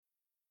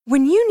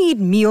When you need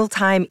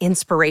mealtime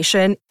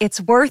inspiration,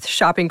 it's worth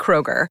shopping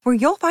Kroger, where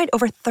you'll find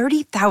over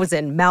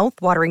 30,000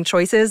 mouth-watering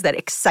choices that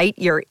excite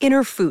your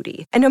inner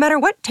foodie. And no matter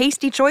what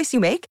tasty choice you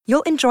make,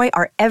 you'll enjoy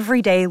our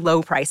everyday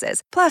low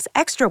prices, plus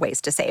extra ways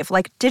to save,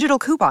 like digital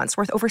coupons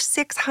worth over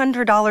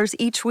 $600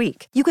 each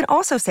week. You can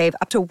also save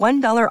up to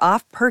 $1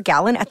 off per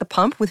gallon at the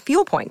pump with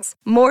fuel points.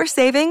 More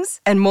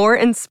savings and more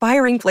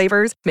inspiring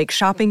flavors make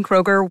shopping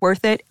Kroger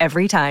worth it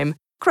every time.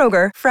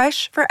 Kroger,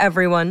 fresh for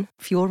everyone.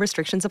 Fuel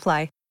restrictions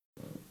apply.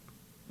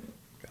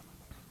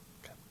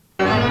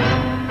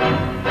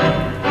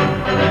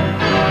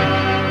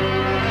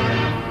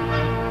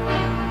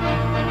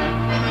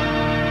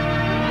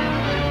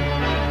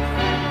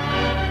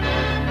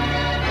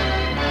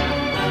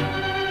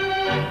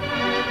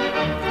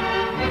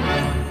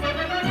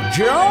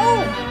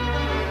 Joe,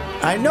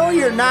 I know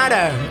you're not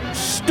a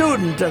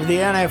student of the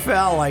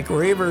NFL like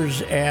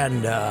Reavers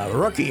and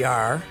Rookie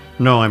are.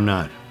 No, I'm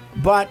not.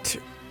 But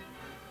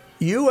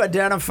you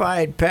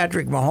identified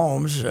Patrick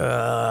Mahomes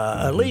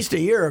at least a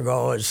year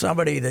ago as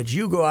somebody that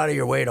you go out of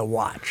your way to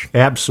watch.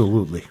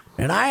 Absolutely.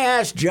 And I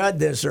asked Judd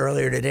this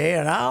earlier today,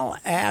 and I'll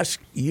ask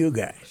you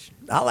guys.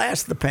 I'll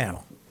ask the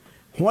panel.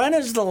 When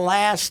is the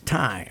last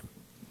time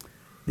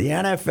the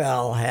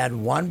NFL had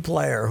one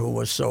player who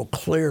was so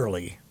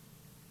clearly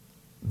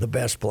the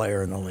best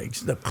player in the league,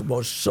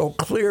 so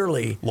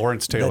clearly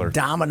Lawrence Taylor, the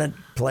dominant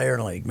player in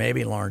the league?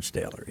 Maybe Lawrence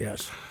Taylor,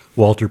 yes.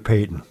 Walter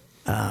Payton.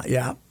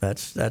 Yeah,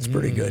 that's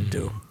pretty good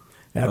too.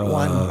 At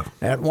one,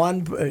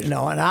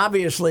 and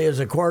obviously as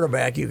a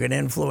quarterback, you can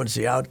influence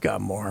the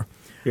outcome more.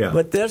 Yeah.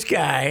 But this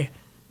guy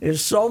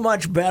is so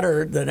much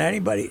better than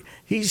anybody.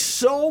 He's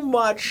so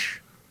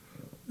much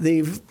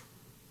the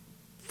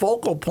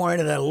focal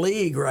point of the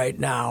league right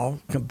now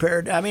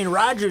compared. I mean,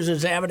 Rodgers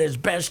is having his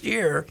best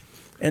year.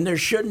 And there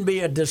shouldn't be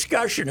a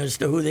discussion as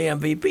to who the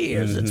MVP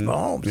is. Mm-hmm. It's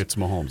Mahomes. It's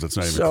Mahomes. It's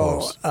not even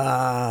close.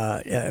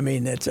 I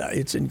mean,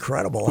 it's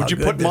incredible. Would you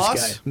put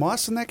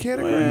Moss in that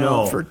category?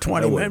 No, for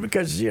 20 minutes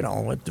because it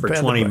depends. For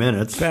 20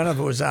 minutes, depends if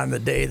it was on the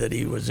day that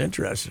he was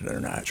interested or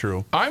not.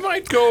 True. I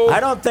might go.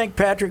 I don't think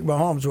Patrick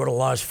Mahomes would have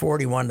lost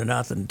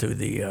 41-0 to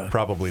the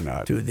probably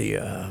not to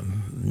the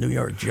New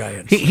York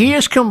Giants. He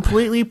is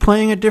completely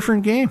playing a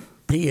different game.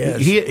 He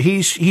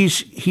is.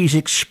 He's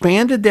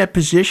expanded that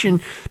position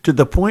to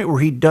the point where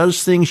he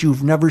does things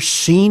you've never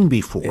seen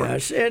before.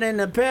 Yes, and in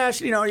the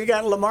past, you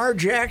got Lamar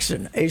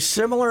Jackson, a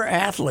similar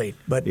athlete,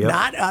 but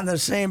not on the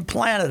same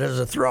planet as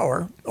a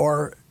thrower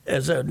or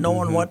as a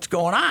knowing what's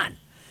going on.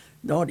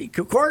 No,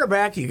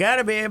 quarterback, you got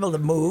to be able to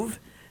move,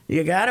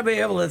 you got to be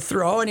able to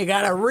throw, and you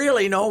got to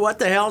really know what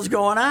the hell's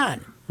going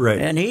on. Right.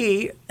 And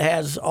he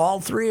has all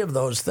three of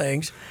those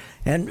things.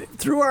 And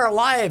through our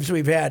lives,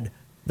 we've had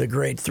the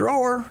great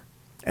thrower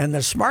and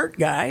the smart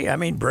guy. I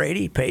mean,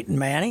 Brady, Peyton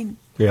Manning.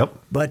 Yep.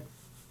 But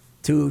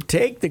to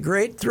take the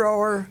great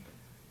thrower,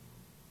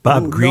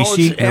 Bob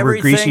Greasy,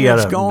 everything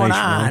that's going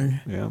nice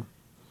on,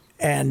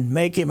 and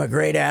make him a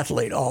great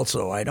athlete.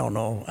 Also, I don't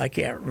know. I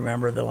can't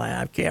remember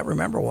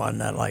one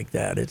that like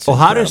that. It's well.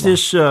 How does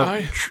this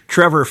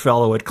Trevor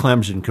fellow at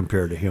Clemson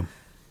compare to him?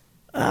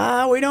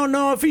 We don't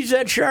know if he's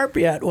that sharp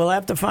yet. We'll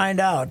have to find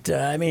out.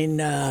 I mean,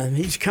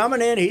 he's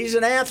coming in. He's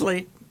an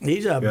athlete.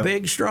 He's a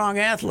big, strong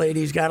athlete.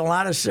 He's got a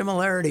lot of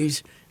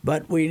similarities,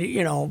 but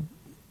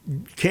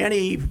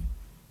Kenny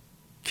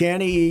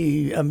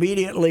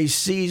immediately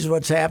sees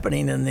what's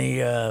happening in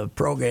the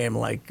pro game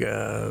like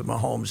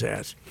Mahomes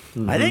has.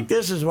 Mm-hmm. I think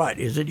this is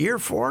is it year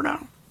 4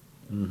 now?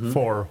 Mm-hmm.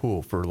 For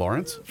who? For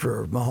Lawrence?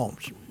 For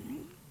Mahomes.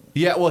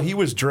 Yeah, well, he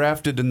was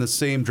drafted in the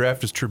same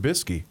draft as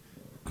Trubisky.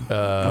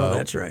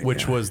 That's right.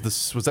 Which was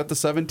that the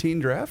 17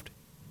 draft?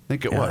 I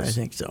think it was. I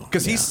think so.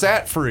 Because he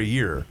sat for a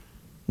year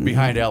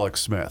behind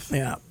Alex Smith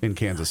in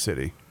Kansas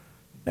City.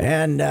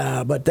 And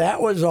but that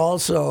was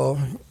also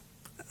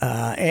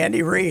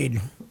Andy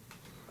Reid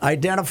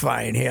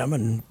identifying him,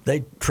 and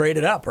they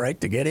traded up,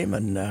 right, to get him.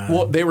 And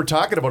well, they were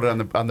talking about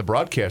it on the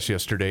broadcast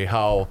yesterday,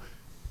 how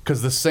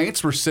because the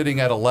Saints were sitting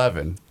at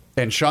 11,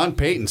 and Sean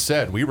Payton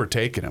said we were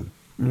taking him.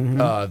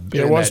 Mm-hmm.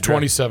 It was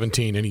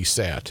 2017, and he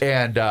sat.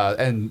 And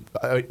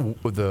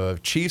the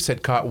Chiefs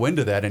had caught wind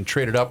of that and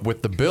traded up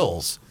with the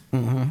Bills.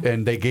 Mm-hmm.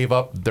 And they gave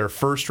up their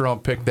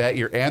first-round pick that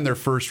year and their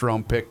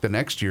first-round pick the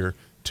next year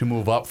to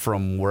move up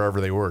from wherever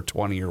they were,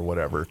 20 or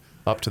whatever,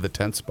 up to the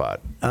 10th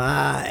spot.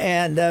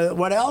 And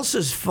what else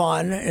is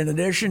fun, in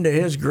addition to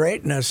his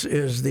greatness,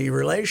 is the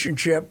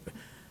relationship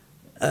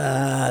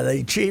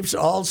the Chiefs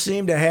all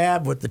seem to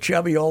have with the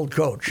chubby old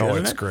coach. Oh,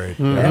 it's great.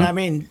 Mm-hmm. And, I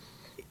mean,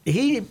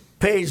 he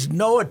pays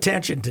no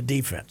attention to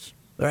defense,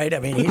 right? I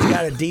mean, he's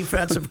got a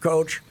defensive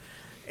coach.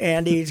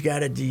 And he's got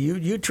to do.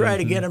 You try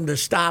to get him to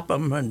stop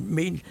him,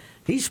 and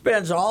he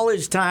spends all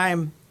his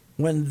time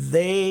when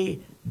they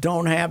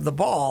don't have the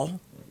ball,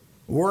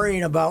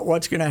 worrying about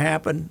what's going to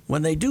happen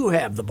when they do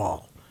have the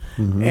ball.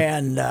 Mm-hmm.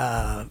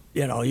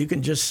 And you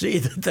can just see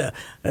that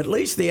at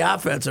least the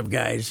offensive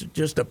guys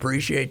just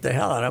appreciate the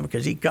hell out of him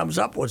because he comes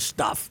up with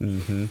stuff.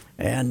 Mm-hmm.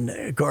 And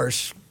of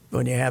course,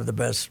 when you have the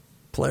best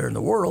player in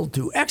the world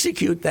to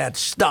execute that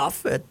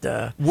stuff,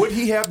 would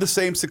he have the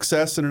same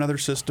success in another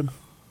system?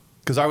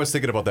 Because I was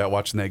thinking about that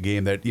watching that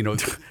game. That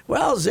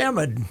Well, Zim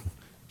would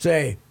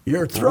say,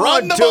 "You're Run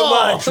throwing the too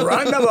ball." much.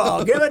 Run the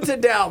ball. Give it to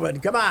Delvin.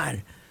 Come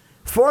on.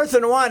 4th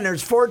and 1.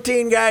 There's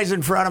 14 guys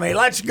in front of me.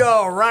 Let's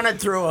go. Run it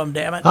through them,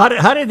 damn it.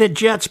 How did the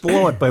Jets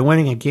blow it by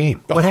winning a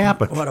game? What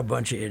happened? What a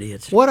bunch of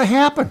idiots. What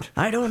happened?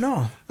 I don't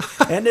know.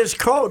 And this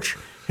coach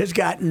has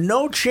got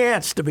no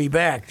chance to be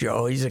back,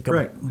 Joe. He's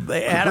Right.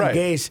 Adam Right.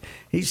 Gase.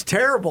 He's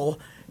terrible.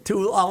 To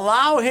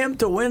allow him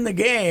to win the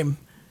game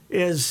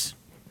is,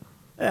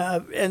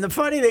 and the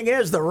funny thing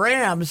is, the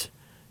Rams,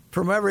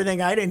 from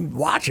everything, I didn't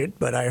watch it,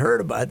 but I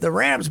heard about it. The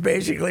Rams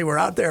basically were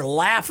out there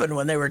laughing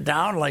when they were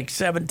down like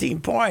 17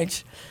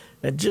 points,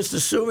 and just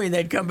assuming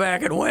they'd come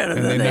back and win.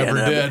 And they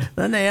never did.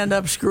 Then they end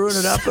up screwing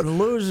it up and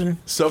losing.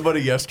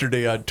 somebody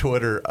yesterday on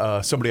Twitter,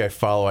 somebody I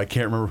follow, I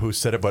can't remember who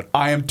said it, but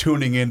I am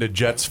tuning into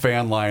Jets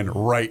fan line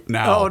right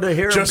now. Oh, to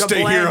hear 'em just to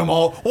complain. hear them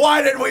all.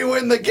 Why did we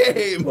win the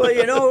game? Well,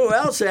 you know who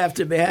else has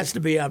to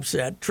be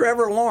upset?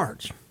 Trevor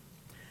Lawrence.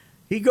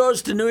 He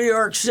goes to New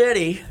York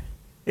City.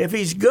 If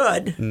he's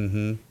good,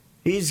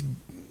 he's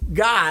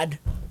God.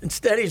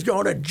 Instead, he's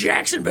going to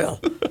Jacksonville.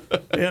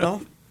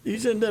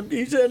 He's end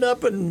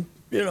up in,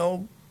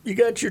 you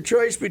got your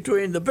choice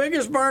between the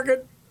biggest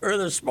market or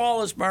the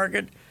smallest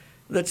market.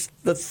 That's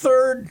the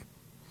third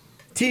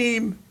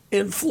team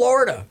in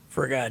Florida,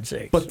 for God's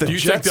sake. But the Do you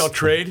think Jets, they'll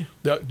trade?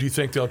 Do you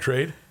think they'll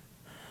trade?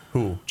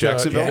 who?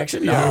 Jacksonville?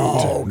 Jackson? Yeah.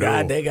 No, No.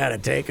 God, they got to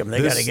take him.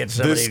 They This- got to get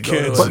somebody this to go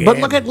kid's- to a But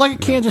game. look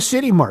at Kansas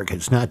City market.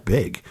 It's not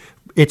big.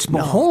 It's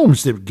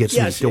Mahomes that gets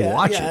me to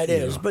watch yeah, it. it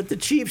you is. know. But the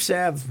Chiefs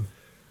have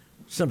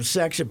some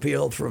sex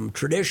appeal from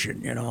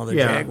tradition. The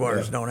Yeah,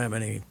 Jaguars don't have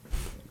any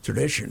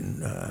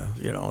tradition.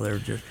 They're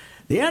just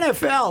the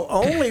NFL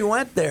only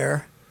went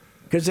there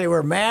because they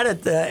were mad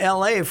at the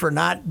L.A. for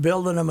not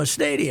building them a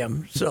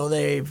stadium. So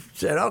they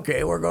said,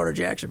 "Okay, we're going to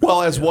Jacksonville."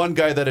 Well, as one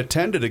guy that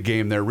attended a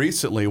game there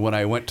recently, when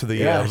I went to the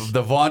Yes.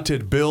 the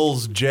vaunted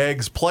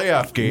Bills-Jags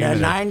playoff game, Yeah,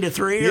 and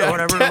 9-3 or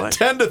whatever it was.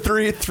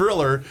 10-3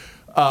 thriller.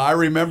 I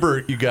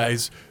remember you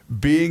guys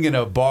being in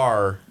a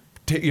bar,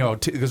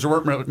 because there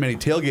weren't many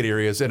tailgate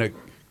areas, and a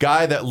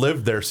guy that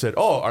lived there said,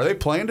 "Oh, are they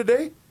playing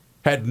today?"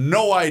 Had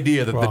no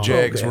idea that the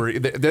Jags were.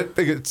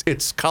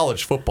 It's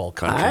college football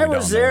country. I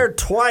was down there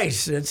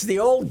twice. It's the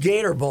old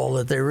Gator Bowl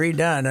that they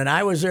redone, and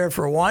I was there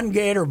for one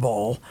Gator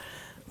Bowl,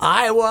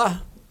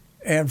 Iowa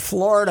and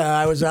Florida.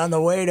 I was on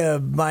the way to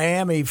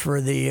Miami for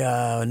the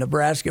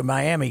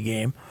Nebraska-Miami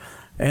game,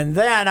 and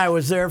then I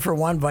was there for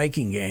one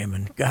Viking game.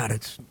 And God,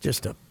 it's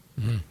just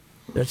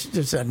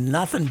a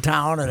nothing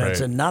town, and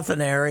it's a Right.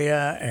 nothing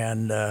area,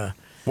 and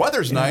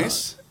Weather's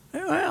nice.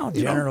 well,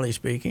 generally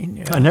speaking,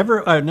 yeah. I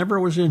never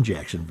was in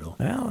Jacksonville.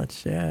 Well,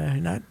 it's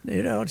not.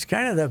 It's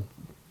kind of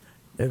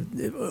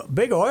the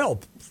big oil.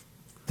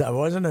 That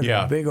wasn't a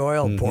Yeah. big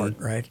oil port,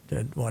 right?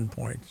 At one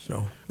point,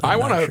 so I I'm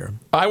want not to. sure.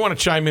 I want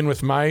to chime in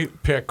with my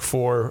pick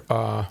for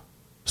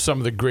some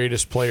of the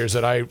greatest players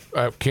that I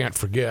can't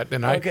forget,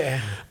 and Okay.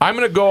 I'm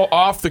going to go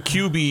off the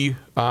QB.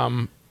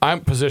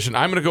 Position.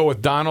 I'm going to go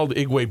with Donald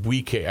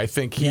Igwebuike. I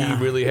think he Yeah.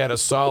 really had a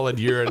solid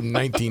year in Wasn't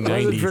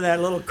 1990. for that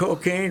little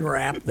cocaine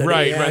rap. That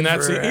Right, he had and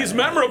that's for, he's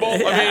memorable.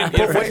 I mean,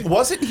 But wait,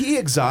 wasn't he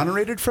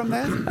exonerated from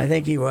that? I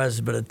think he was,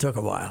 but it took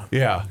a while.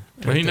 Yeah.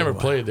 but he never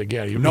played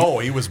again. No,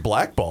 he was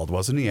blackballed,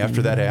 wasn't he?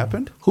 After that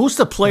happened. Who's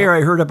the player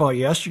I heard about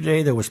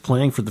yesterday that was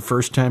playing for the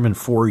first time in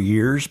 4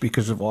 years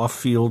because of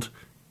off-field Oh,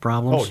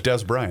 problems?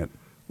 Des Bryant.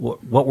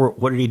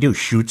 What did he do?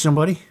 Shoot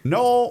somebody?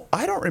 No,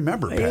 I don't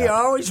remember. He Pat.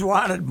 always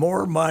wanted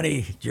more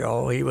money,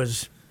 Joe. He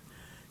was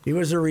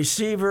a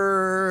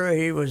receiver.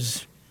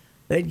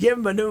 They'd give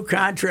him a new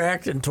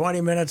contract, and 20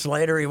 minutes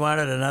later, he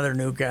wanted another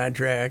new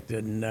contract.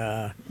 And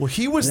Well,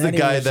 he was And the then he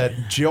guy was-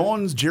 that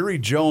Jerry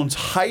Jones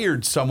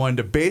hired someone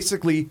to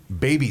basically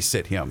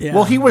babysit him. Yeah.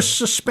 Well, he was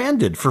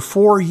suspended for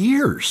 4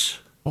 years.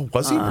 Oh,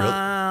 was he really?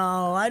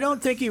 I don't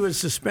think he was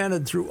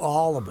suspended through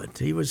all of it.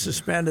 He was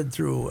suspended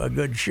through a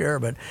good share,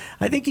 but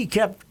I think he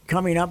kept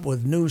coming up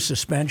with new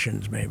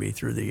suspensions maybe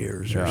through the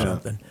years or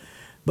something.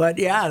 But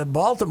yeah, the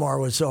Baltimore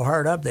was so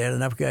hard up; they had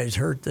enough guys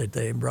hurt that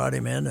they brought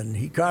him in, and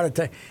he caught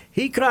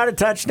a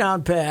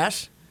touchdown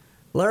pass.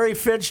 Larry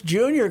Fitz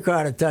Jr.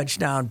 caught a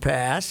touchdown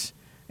pass,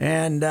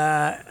 and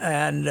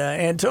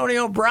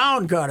Antonio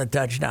Brown caught a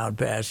touchdown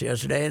pass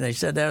yesterday, and they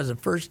said that was the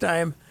first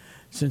time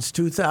since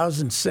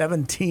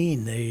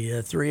 2017,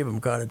 the three of them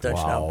caught a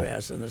touchdown Wow.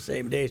 pass in the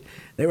same days.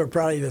 They were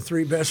probably the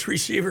three best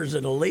receivers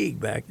in the league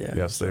back then.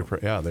 Yes, they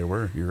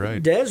were. You're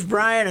right. Des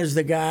Bryant is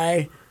the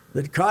guy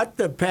that caught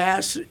the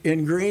pass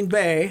in Green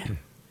Bay,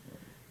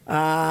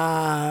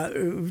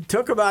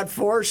 took about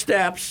 4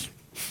 steps,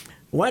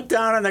 went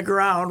down on the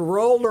ground,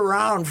 rolled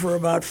around for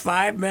about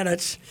 5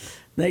 minutes.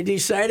 They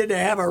decided to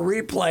have a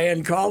replay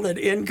and called it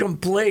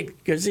incomplete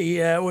because he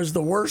was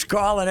the worst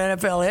call in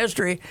NFL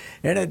history,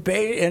 and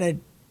it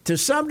to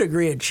some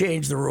degree it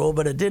changed the rule,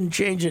 but it didn't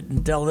change it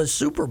until this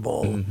Super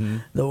Bowl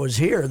that was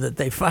here that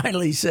they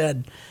finally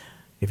said,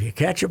 if you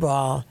catch a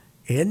ball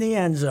in the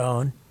end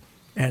zone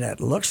and it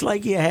looks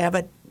like you have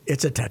it,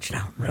 it's a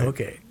touchdown. Right.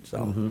 Okay.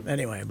 So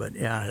anyway, but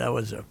yeah,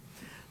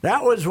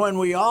 that was when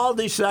we all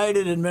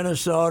decided in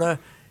Minnesota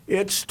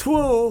It's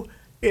true.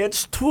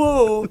 It's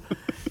true.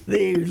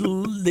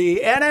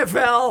 The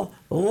NFL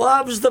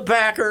loves the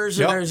Packers,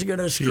 and Yep. is going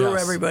to screw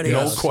Yes. everybody No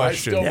else.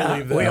 question. I still Yeah,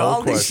 believe that. we No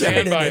all question.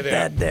 decided Stand by it that.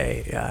 that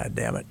day. Yeah,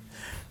 damn it.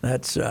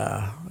 That's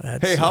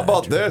Hey, how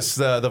about this?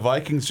 The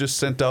Vikings just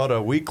sent out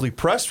a weekly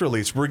press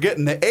release. We're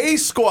getting the A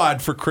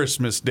squad for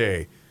Christmas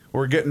Day.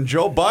 We're getting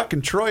Joe Buck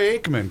and Troy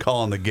Aikman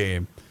calling the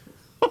game.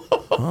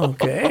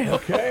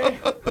 Okay.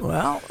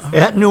 Well,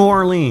 At New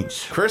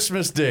Orleans,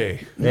 Christmas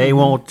Day. they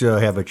won't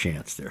have a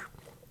chance there.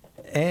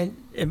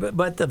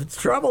 but the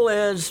trouble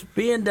is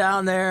being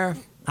down there.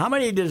 How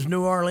many does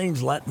New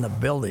Orleans let in the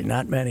building?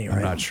 Not many, right?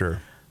 I'm not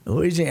sure.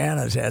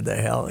 Louisiana's had the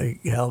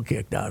hell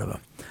kicked out of them.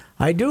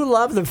 I do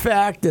love the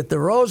fact that the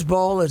Rose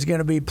Bowl is going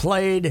to be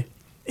played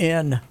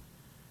in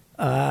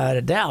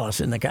Dallas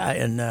in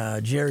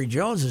Jerry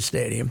Jones'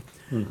 stadium,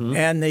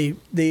 and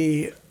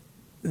the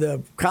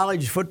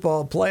college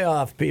football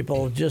playoff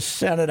people just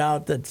sent it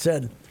out that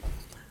said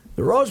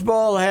the Rose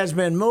Bowl has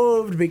been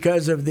moved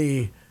because of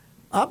the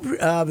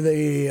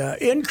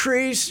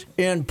increase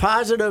in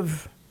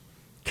positive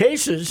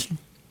cases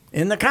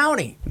in the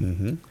county.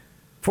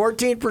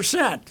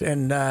 14%.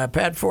 And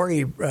Pat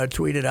Forney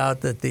tweeted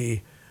out that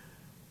the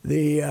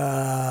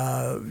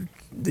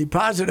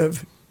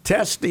positive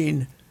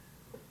testing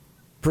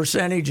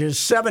percentage is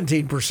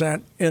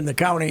 17% in the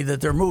county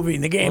that they're moving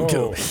the game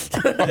to.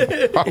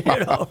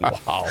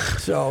 Wow.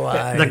 So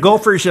The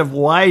Gophers have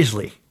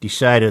wisely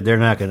decided they're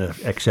not going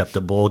to accept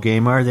the bowl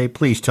game, are they?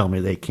 Please tell me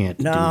they can't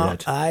do no,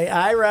 that.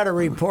 I read a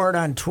report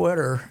on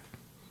Twitter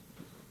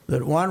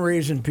that one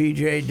reason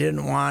PJ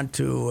didn't want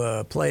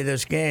to play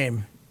this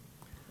game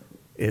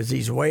is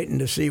he's waiting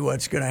to see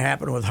what's going to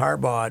happen with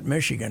Harbaugh at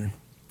Michigan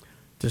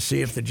to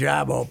see if the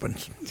job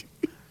opens.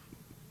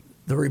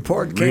 The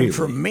report came Really?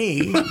 from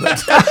me,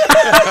 but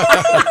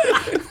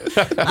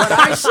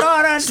I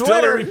saw it on Still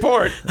Twitter. a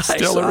report. I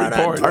Still saw a it on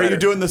report. Are you Twitter.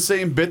 doing the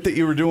same bit that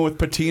you were doing with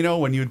Patino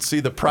when you'd see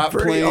the prop For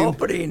the plane?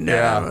 opening,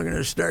 we're going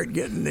to start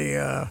getting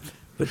the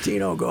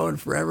Patino going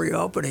for every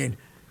opening.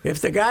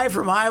 If the guy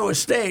from Iowa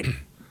State,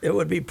 it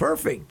would be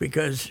perfect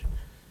because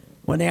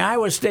when the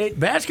Iowa State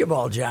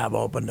basketball job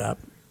opened up,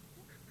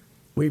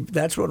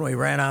 that's when we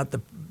ran out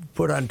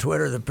put on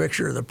Twitter the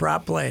picture of the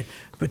prop plane.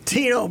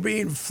 Patino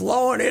being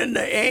flown into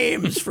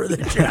Ames for the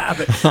job.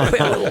 We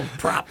had a little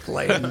prop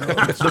plane.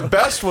 The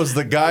best was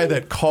the guy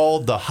that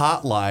called the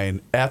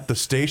hotline at the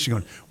station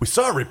going, "We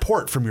saw a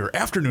report from your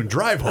afternoon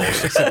drive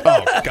host." I said,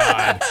 "Oh,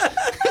 God."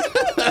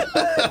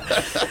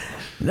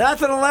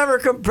 Nothing will ever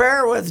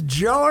compare with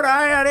Joe and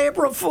I on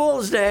April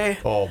Fool's Day.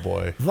 Oh,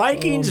 boy.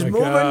 Vikings Oh, my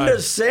moving God. to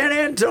San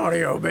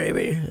Antonio,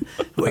 baby.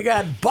 We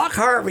got Buck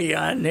Harvey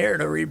on there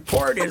to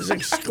report his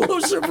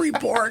exclusive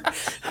report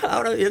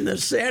in the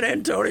San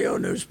Antonio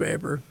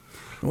newspaper.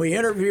 We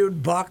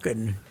interviewed Buck,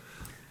 and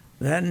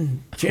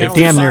then It Channel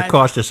damn near 5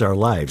 cost us our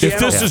lives. If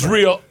this is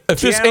real, if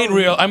this Channel- ain't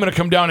real, I'm going to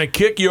come down and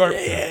kick your.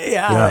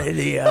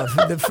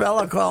 The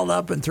fella called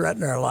up and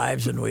threatened our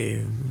lives, and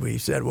we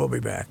said we'll be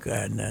back.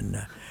 And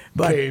then,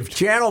 but Caved.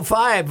 Channel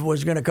 5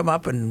 was going to come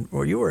up you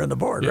were on the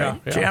board, Yeah,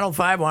 right? yeah. Channel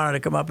 5 wanted to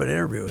come up and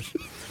interview us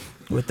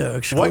with the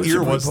exclusive What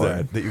year was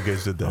report. that you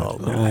guys did that? Oh,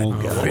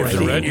 God. the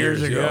 15 Red years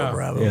years, ago, yeah.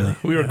 probably.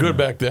 We were good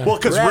back then. Well,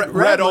 because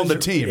Red owned the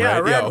team, yeah,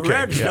 right?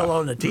 Red still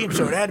owned the team,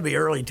 so it had to be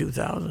early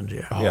 2000s.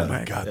 Yeah. Oh,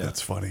 my God,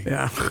 that's funny.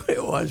 Yeah,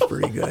 it was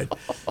pretty good.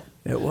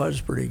 It was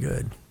pretty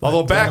good.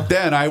 Although back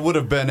then, I would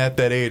have been at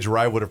that age where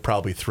I would have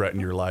probably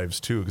threatened your lives,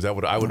 too, because I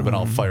would have been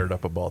all fired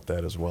up about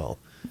that as well.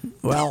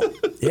 Well,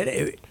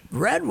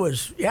 Red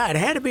was, it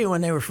had to be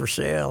when they were for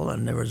sale,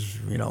 and there was,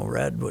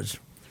 Red was.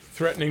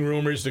 Threatening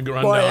rumors to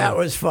run Boy, down. that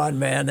was fun,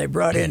 man. They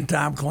brought in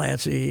Tom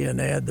Clancy, and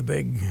they had the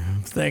big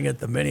thing at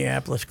the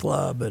Minneapolis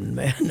club, and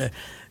man,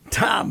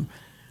 Tom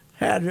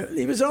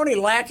he was only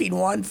lacking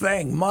one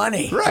thing: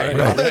 money. Right. Right.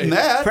 Other than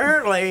that,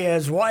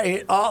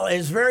 Apparently, all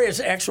his various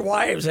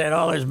ex-wives had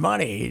all his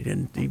money. He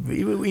didn't.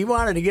 He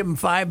wanted to give him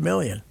 $5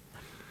 million.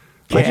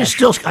 I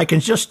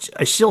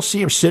still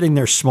see him sitting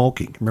there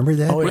smoking. Remember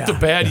that? Oh, With the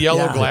bad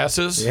yellow Yeah.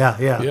 glasses. Yeah.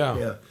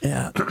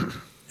 Yeah.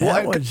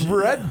 well,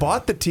 Red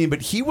bought the team,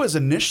 but he was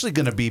initially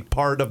going to be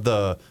part of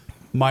the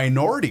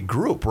minority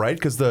group, right?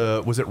 Because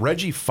was it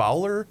Reggie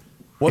Fowler?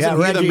 Wasn't he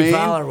the Reggie main?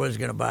 Fowler was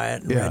going to buy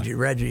it, and Yeah.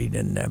 Reggie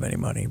didn't have any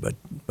money, but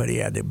he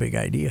had the big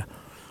idea.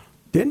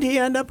 Didn't he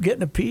end up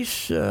getting a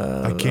piece?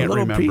 I can't a little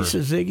remember. piece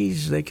of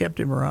Ziggy's. They kept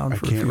him around I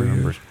for can't 3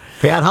 remember. years.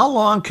 Pat, how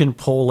long can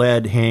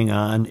Polad hang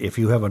on if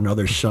you have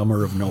another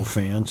summer of no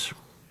fans?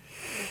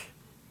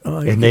 Well,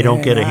 And they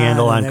don't get a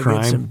handle on and they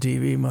crime? Get some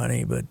TV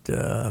money, but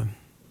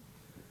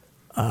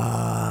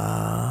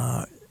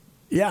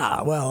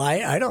yeah. Well,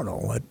 I don't know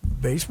what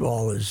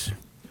baseball is.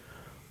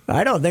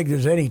 I don't think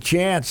there's any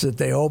chance that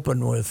they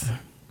open with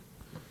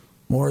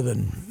more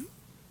than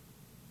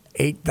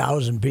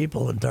 8,000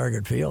 people in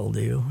Target Field.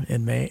 Do you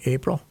in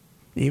April?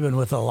 Even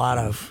with a lot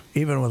of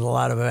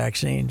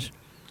vaccines.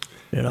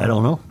 I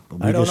don't know.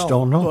 We just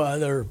don't know.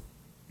 Well,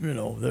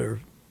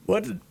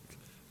 what did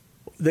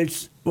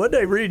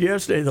they read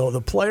yesterday though?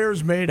 The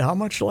players made how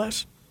much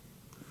less?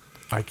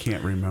 I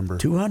can't remember.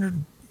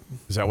 200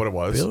 Is that what it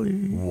was?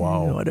 billion,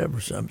 Wow. whatever,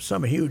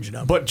 some huge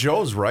number. But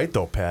Joe's right,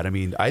 though, Pat. I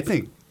mean, I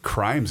think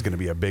crime's going to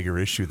be a bigger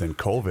issue than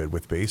COVID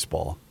with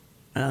baseball.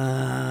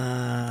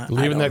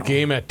 Leaving that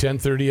game at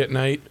 10:30 at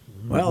night.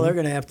 Well, they're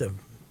going to have to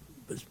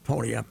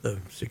pony up the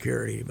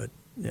security, but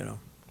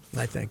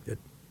I think that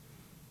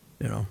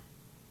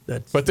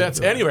that's. But that's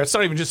anyway. It's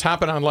not even just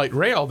hopping on light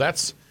rail.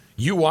 That's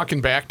you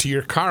walking back to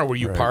your car where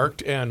you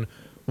parked, and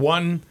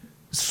one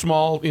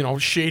small,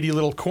 shady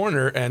little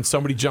corner, and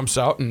somebody jumps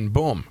out, and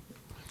boom.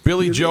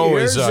 Billy Joe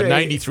is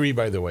 93,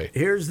 by the way.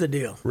 Here's the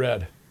deal: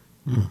 Red.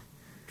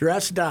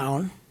 dress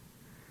down,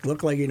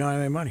 look like you don't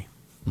have any money.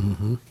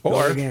 Mm-hmm. Go to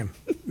Or the game,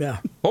 yeah.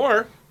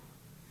 Or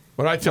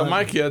what I tell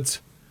my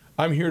kids,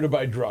 I'm here to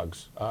buy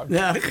drugs.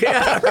 Yeah,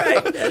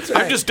 right. That's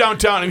right. I'm just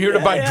downtown. I'm here to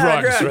buy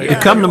drugs. right, Right? yeah.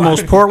 Become the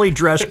most poorly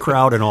dressed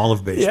crowd in all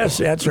of baseball. Yes,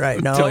 that's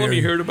right. No, Tell them you're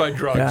you're here to buy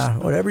drugs. Yeah,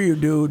 whatever you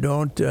do,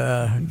 don't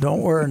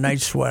wear a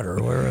nice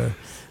sweater.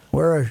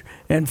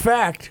 In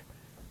fact,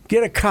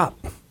 get a cup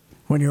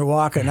when you're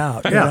walking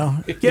out.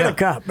 Get a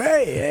cup.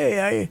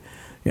 Hey,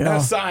 A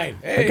sign.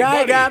 Hey, a guy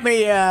buddy. got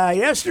me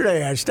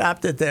yesterday. I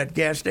stopped at that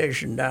gas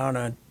station down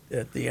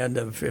at the end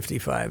of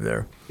 55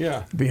 there.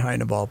 Yeah.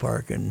 Behind the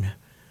ballpark, and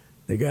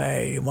the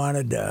guy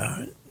wanted.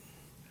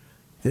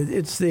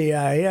 He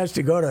has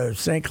to go to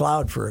St.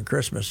 Cloud for a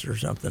Christmas or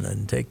something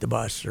and take the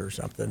bus or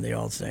something. The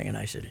old thing, and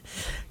I said,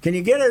 "Can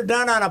you get her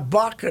done on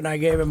 $1?" And I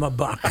gave him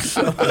 $1.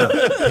 So,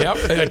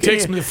 Yep. And it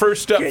takes me the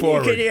first step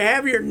forward. Can you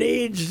have your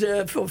needs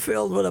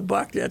fulfilled with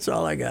 $1? That's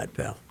all I got,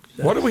 pal.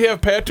 What did we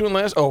have Pat doing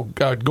last? Oh,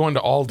 God, going to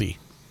Aldi.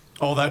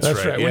 Oh, that's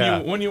That's right. Yeah.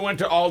 When you went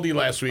to Aldi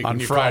last week On when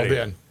you Friday.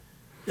 called in.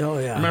 Oh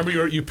yeah. Remember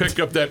you picked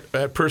up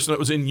that person that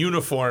was in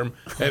uniform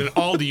and an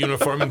Aldi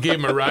uniform and gave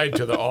him a ride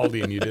to the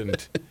Aldi, and you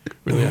didn't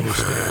really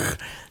understand.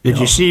 Did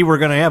you see we're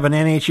going to have an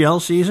NHL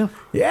season?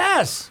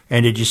 Yes.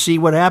 And did you see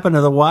what happened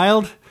to the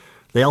Wild?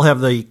 They'll have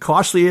the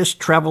costliest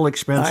travel I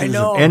expenses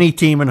know. of any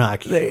team in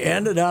hockey. They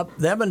ended up.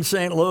 Them in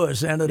St.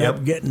 Louis ended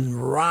up getting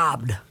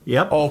robbed.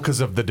 Yep. Oh, because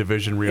of the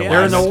division realignment.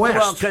 They're in the West.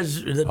 Well,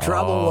 because the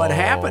trouble, what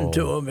happened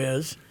to them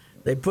is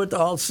they put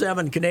all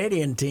 7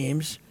 Canadian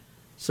teams,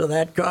 so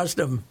that cost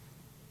them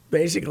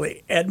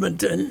basically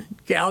Edmonton,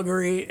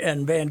 Calgary,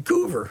 and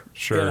Vancouver.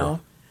 Sure.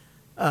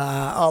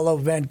 Although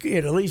at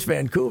least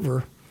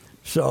Vancouver.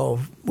 So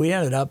we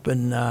ended up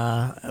in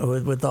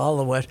with all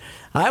the West.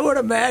 I would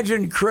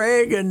imagine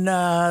Craig and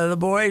the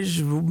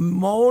boys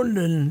moaned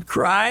and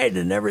cried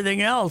and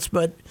everything else,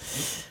 but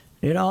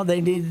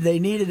they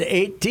needed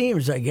 8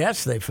 teams. I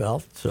guess they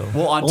felt so.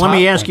 Well, Let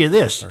me ask you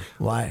this.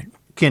 Why?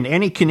 Can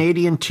any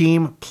Canadian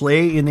team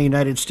play in the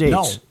United States?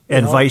 No.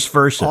 And No. vice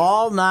versa?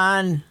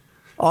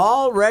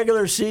 All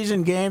regular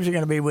season games are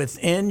going to be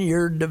within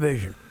your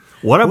division.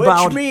 What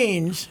about... Which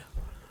means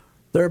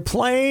they're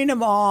playing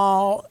them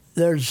all.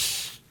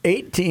 There's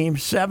 8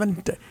 teams,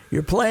 7.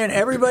 You're playing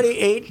everybody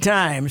 8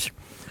 times.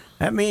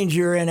 That means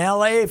you're in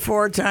L.A.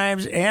 4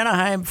 times,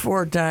 Anaheim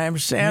 4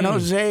 times, San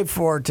Jose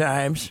 4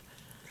 times.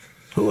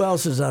 Who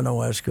else is on the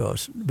West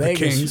Coast?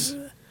 Vegas. Kings,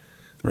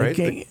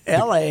 right?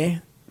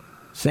 L.A.,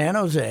 San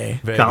Jose,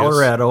 Vegas,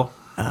 Colorado.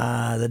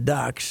 the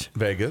Ducks,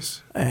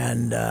 Vegas.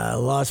 and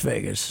Las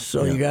Vegas.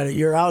 So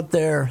you're out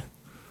there.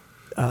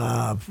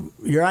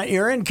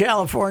 You're in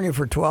California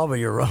for 12 of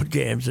your road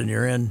games, and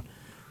you're in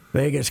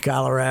Vegas,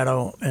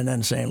 Colorado, and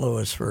then St.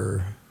 Louis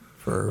for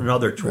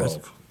Another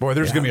 12. Boy,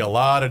 there's going to be a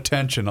lot of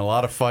tension, a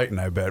lot of fighting,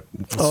 I bet,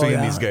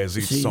 seeing these guys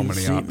eat so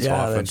many outs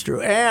Yeah, often. that's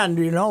true. And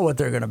you know what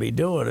they're going to be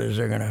doing is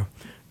they're going to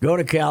go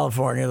to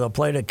California. They'll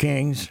play the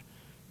Kings.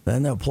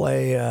 Then they'll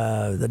play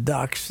the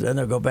Ducks. Then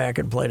they'll go back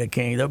and play the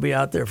Kings. They'll be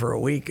out there for a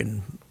week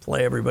and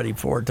play everybody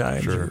 4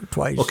 times or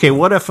twice. Okay,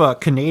 what if a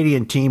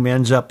Canadian team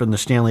ends up in the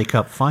Stanley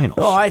Cup Finals?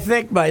 Oh, I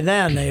think by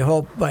then, they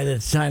hope by the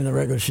time the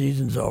regular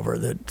season's over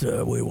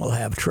that we will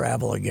have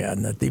travel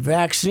again, that the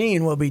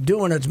vaccine will be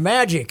doing its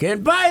magic.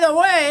 And by the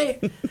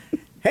way,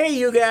 hey,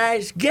 you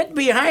guys, get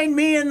behind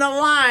me in the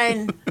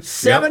line,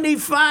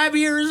 75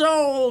 years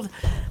old.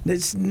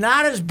 It's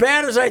not as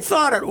bad as I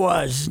thought it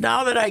was.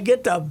 Now that I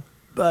get to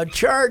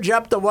charge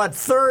up to,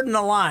 3rd in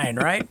the line,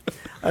 right?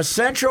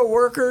 Essential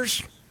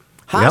workers,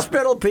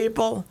 hospital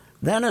people,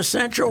 then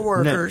essential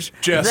workers,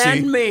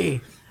 Jesse.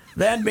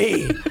 then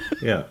me.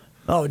 Yeah.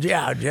 Oh,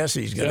 yeah,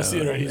 Jesse's going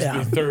Jesse, right, he's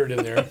gonna be 3rd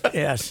in there.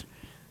 Yes.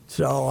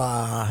 So,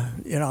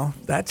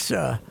 that's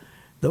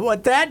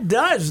what that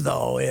does,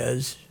 though,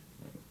 is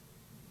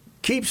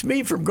keeps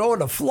me from going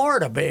to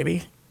Florida,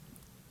 baby.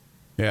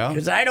 Yeah.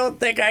 Because I don't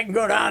think I can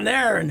go down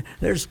there, and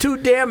there's too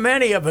damn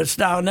many of us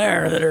down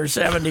there that are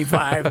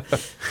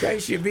 75.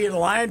 Christ, you'd be in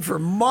line for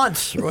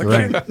months.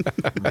 Wouldn't you?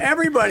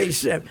 Everybody's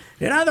sick.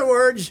 In other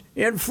words,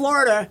 in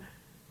Florida,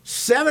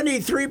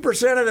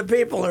 73% of the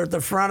people are at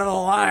the front of the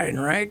line,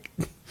 right?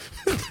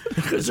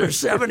 Because they're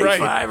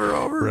 75 or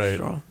over. Right.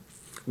 So.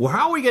 Well,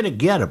 how are we going to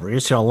get them? We're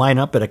just going to line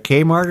up at a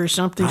Kmart or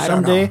something I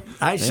don't someday? know.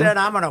 I said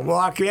I'm going to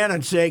walk in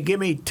and say, give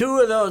me 2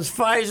 of those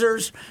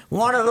Pfizers,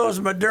 1 of those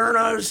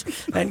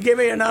Modernas, and give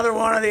me another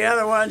one of the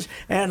other ones,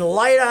 and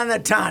light on the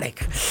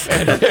tonic.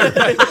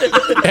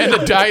 And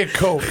a Diet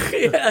Coke.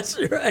 Yes,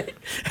 right.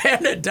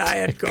 And a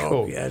Diet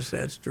Coke. Yes,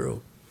 that's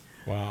true.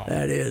 Wow.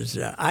 That is.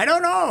 I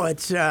don't know.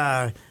 It's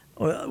well,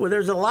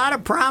 there's a lot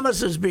of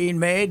promises being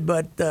made,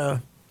 but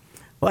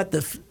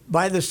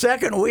by the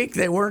second week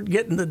they weren't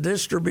getting the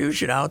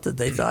distribution out that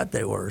they thought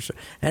they were. So,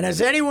 and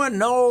does anyone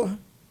know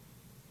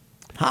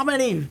how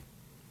many?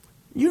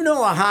 You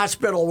know, a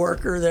hospital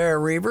worker there,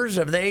 Reavers.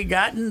 Have they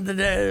gotten the?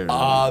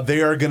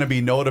 They are going to be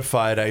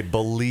notified, I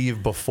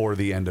believe, before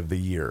the end of the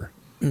year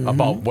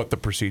about what the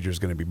procedure is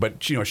going to be.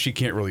 But she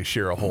can't really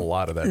share a whole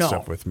lot of that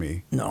stuff with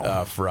me,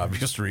 for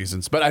obvious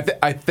reasons. But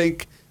I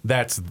think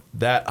that's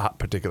that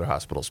particular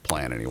hospital's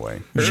plan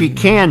anyway. She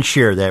can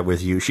share that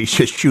with you. She's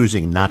just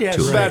choosing not Yes,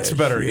 to. right. That's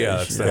better.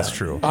 Yeah, that's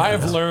true. I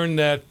have learned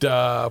that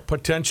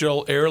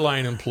potential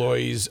airline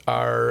employees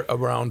are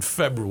around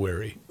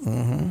February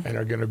and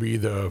are going to be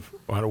the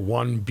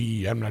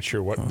 1B. I'm not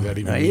sure what that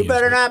even means. You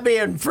better not be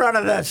in front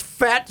of those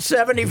fat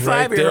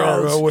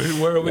 75-year-olds.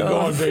 Where are we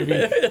going,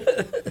 baby?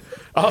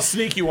 I'll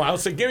sneak you one. I'll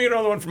say, give me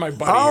another one for my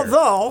buddy.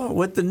 Although,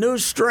 with the new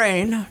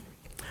strain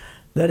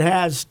that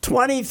has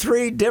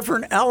 23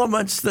 different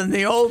elements than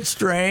the old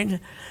strain,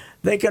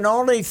 they can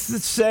only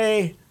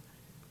say,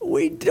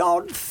 we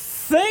don't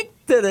think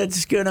that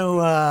it's going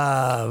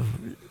to,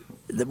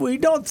 we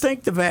don't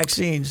think the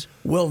vaccines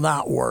will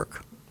not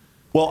work.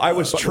 Well, I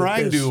was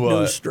trying this to.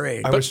 new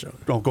strain.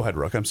 Go ahead,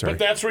 Rook. I'm sorry. But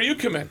that's where you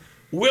come in.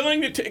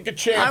 Willing to take a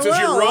chance I as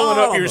you're will, rolling all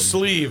up of your them.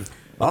 sleeve.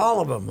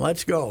 All of them.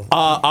 Let's go.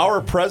 Our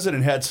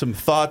president had some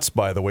thoughts,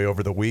 by the way,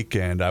 over the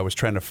weekend. I was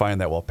trying to find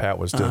that while Pat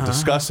was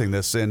discussing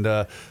this, and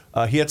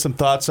he had some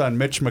thoughts on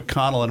Mitch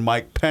McConnell and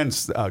Mike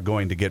Pence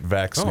going to get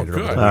vaccinated.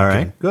 good. Over the All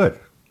weekend. right, good.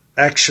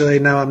 Actually,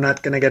 no, I'm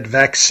not going to get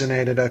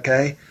vaccinated,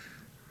 okay?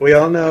 We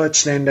all know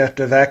it's named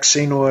after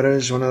Vaccine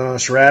Waters, one of the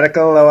most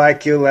radical, low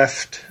IQ,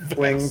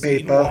 left-wing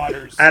people.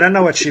 Waters. I don't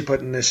know what she put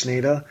in this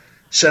needle.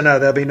 So, no,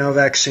 there'll be no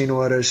Vaccine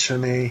Waters for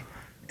me.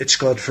 It's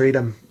called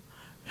freedom.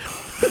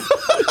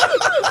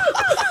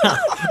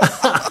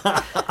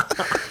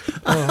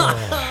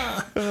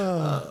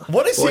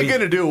 What is he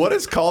going to do? What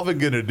is Colvin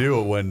going to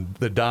do when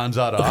the Don's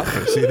out of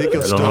office? You think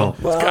he'll still? know.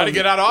 It's got to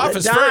get out of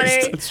office Don first.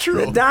 ain't- It's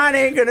true. the Don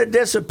ain't going to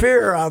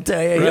disappear, I'll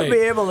tell you. Right. He'll be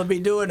able to be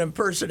doing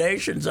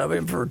impersonations of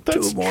him for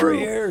That's 2 more true.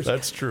 years.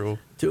 That's true.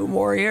 2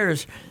 more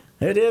years.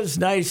 It is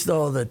nice,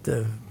 though, that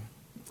the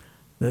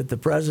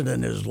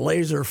president is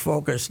laser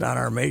focused on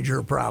our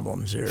major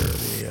problems here: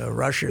 the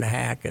Russian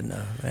hack and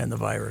the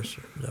virus.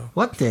 So,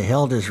 What the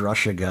hell does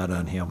Russia got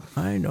on him?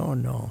 I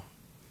don't know.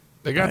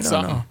 They I got don't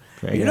something. know.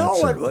 They You got know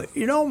something. what?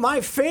 You know,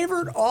 my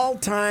favorite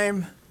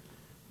all-time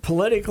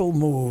political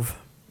move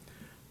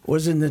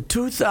was in the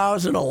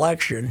 2000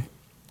 election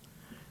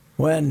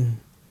when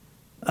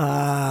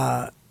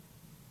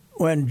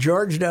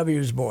George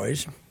W.'s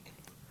boys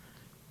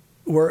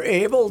were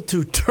able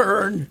to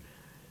turn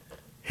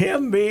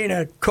him being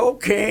a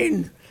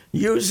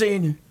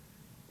cocaine-using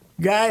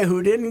guy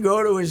who didn't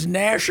go to his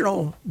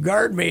National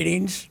Guard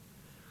meetings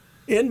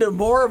into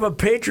more of a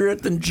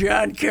patriot than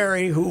John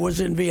Kerry, who was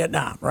in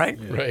Vietnam, right?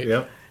 Right.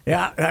 Yep.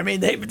 Yeah, I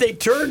mean, they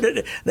turned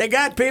it. They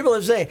got people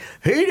to say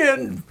he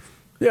didn't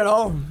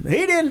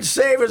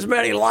save as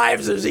many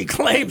lives as he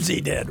claims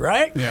he did,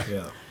 right?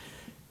 Yeah.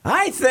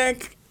 I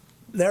think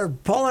they're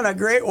pulling a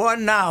great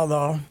one now,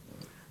 though.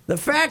 The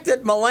fact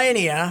that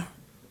Melania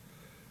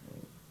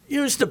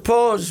used to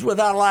pose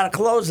without a lot of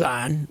clothes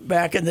on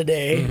back in the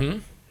day,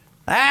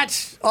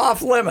 that's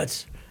off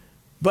limits.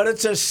 But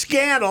it's a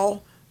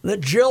scandal that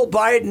Jill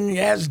Biden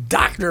has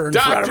doctor in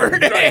front of her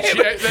name. Right.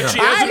 She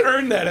hasn't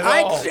earned that at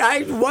all.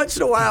 I once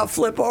in a while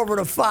flip over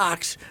to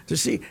Fox to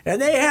see, and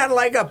they had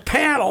like a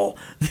panel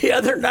the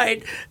other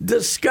night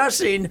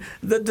discussing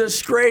the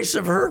disgrace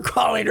of her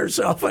calling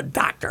herself a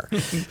doctor.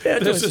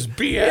 This is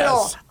BS. You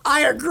know,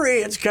 I agree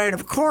it's kind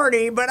of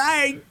corny, but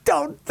I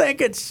don't think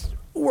it's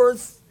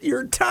worth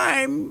your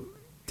time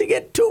to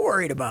get too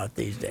worried about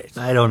these days.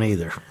 I don't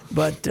either.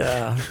 But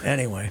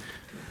anyway.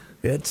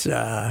 It's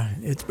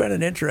been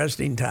an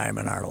interesting time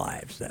in our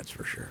lives, that's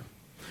for sure.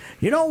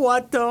 You know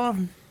what, though?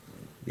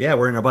 Yeah,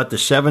 we're in about the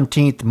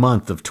 17th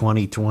month of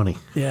 2020.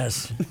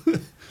 Yes,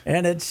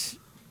 and it's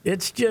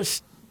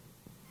just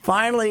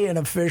finally and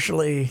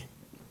officially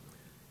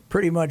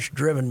pretty much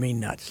driven me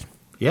nuts.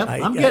 Yep,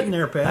 I'm getting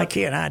there, Pat. I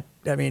cannot.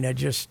 I mean,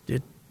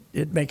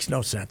 it makes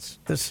no sense.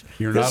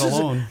 You're not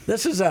alone.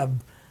 This is a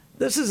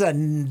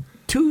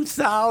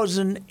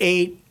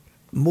 2008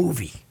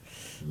 movie.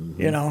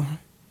 You know.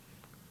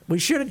 We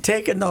should have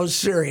taken those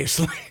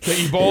seriously. The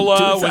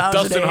Ebola with 2008.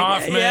 Dustin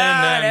Hoffman.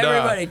 Yeah, and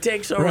everybody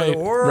takes over right, the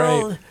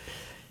world.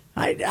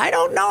 right. I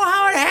don't know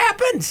how it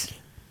happens.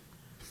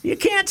 You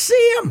can't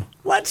see them.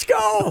 Let's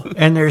go.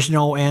 And there's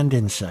no end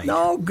in sight.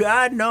 No,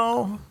 God,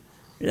 no.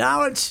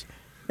 Now it's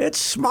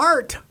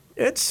smart.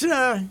 It's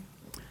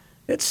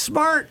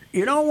smart.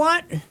 You know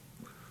what?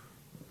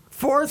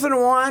 4th and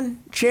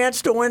 1,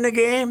 chance to win the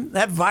game,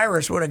 that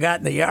virus would have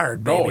gotten the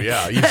yard. Baby. Oh,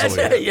 yeah,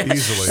 easily.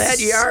 Easily. That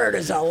yard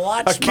is a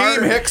lot Akeem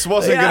smarter. Hicks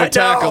wasn't going to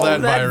tackle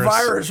that virus. That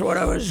virus would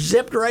have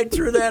zipped right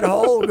through that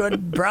hole,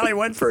 probably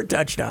went for a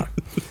touchdown.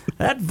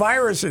 That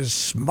virus is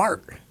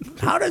smart.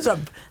 How does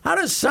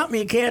something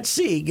you can't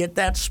see get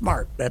that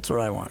smart? That's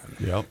what I want.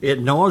 Yep. It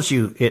knows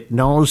you. It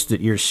knows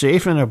that you're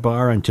safe in a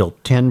bar until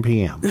 10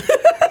 p.m.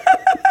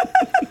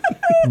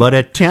 But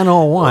at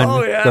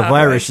 10:01, the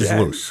virus is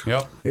loose.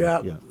 Yep.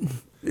 Yeah.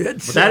 But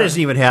that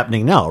isn't even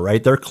happening now,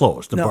 right? They're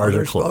closed. The bars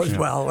are closed.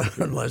 Well,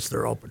 unless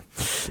they're open.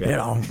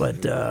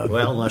 But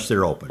well, unless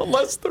they're open.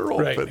 Unless they're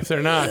open. Right. If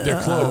they're not,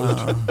 they're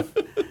closed.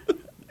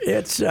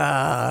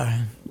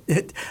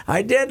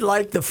 I did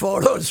like the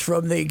photos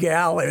from the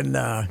gal in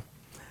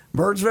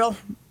Birdsville.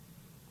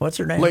 What's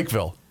her name?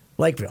 Lakeville.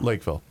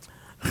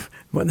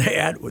 When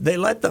they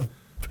let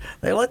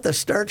the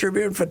Star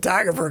Tribune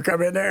photographer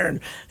come in there, and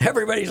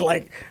everybody's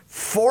like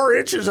 4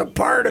 inches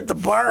apart at the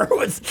bar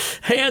with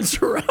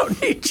hands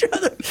around each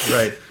other.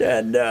 Right.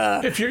 And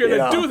If you're going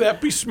to do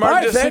that, be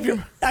smart.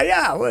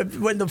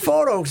 when the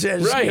photo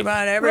says, Right, come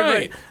on,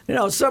 everybody,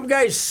 right. Some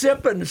guy's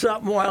sipping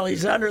something while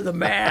he's under the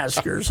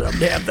mask or some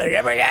damn thing.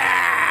 Everybody,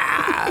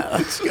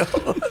 let's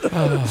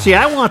go. See,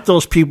 I want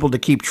those people to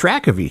keep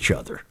track of each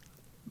other,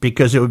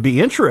 because it would be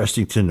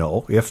interesting to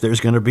know if there's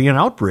going to be an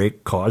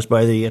outbreak caused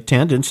by the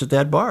attendance at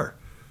that bar.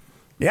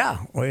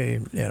 Yeah, we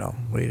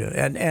do.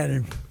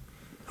 And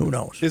who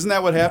knows? Isn't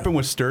that what happened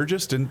with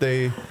Sturgis? Didn't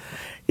they?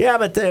 Yeah,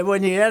 but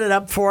when you ended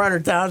up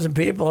 400,000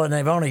 people and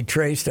they've only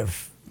traced a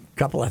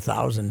couple of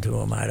thousand to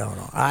them, I don't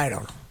know. I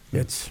don't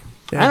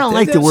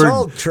like the word. This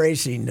whole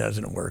tracing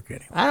doesn't work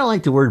anymore. I don't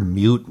like the word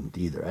mutant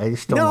either. I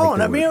just don't like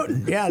the word.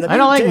 Mutant. Yeah, I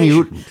don't like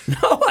mutant.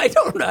 No, I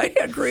don't. I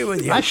agree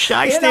with you. I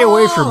stay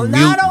away from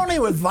mutant. Not only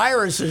with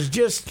viruses,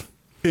 just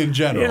in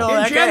general.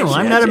 In general,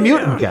 I'm not a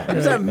mutant guy.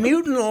 There's a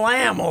mutant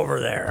lamb over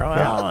there.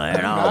 Well,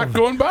 I'm not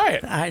going by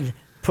it. I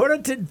put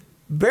it to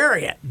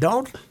bury it.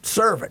 Don't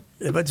serve it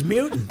if it's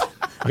mutant.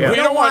 Yeah. We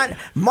don't want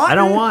mutton. I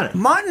don't want it.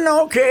 Mutton,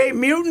 okay.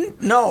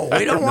 Mutant, no.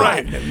 We don't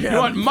want it. You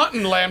want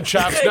mutton lamb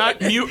chops,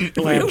 not mutant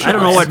lamb chops. I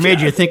don't know what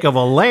made you think of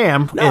a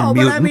lamb and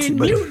mutant.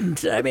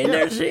 Mutant. I mean,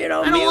 there's, I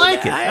don't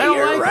like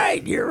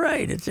it. You're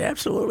right. It's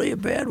absolutely a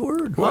bad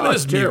word. What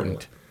is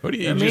mutant? What do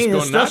you just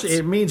go nuts?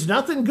 It means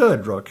nothing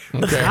good, Rook.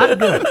 Okay. Not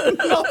good.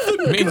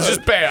 It means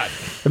just bad.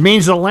 It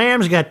means the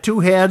lamb's got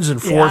 2 heads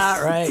and 4 toes.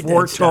 I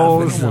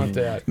don't want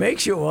that.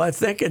 Makes you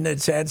thinking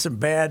it's had some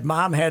bad.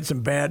 Mom had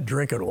some bad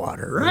drinking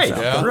water, right? Like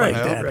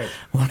that. Right.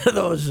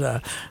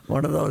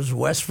 One of those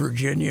West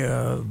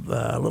Virginia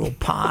little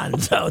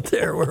ponds out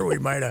there where we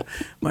might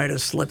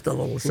have slipped a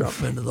little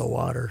something into the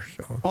water.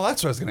 So. Well,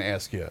 that's what I was going to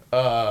ask you.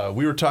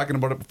 We were talking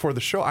about it before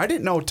the show. I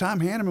didn't know Tom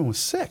Hanneman was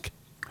sick.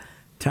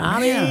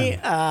 Tommy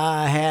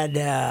had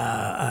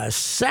a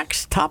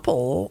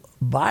sextuple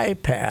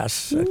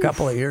bypass a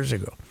couple of years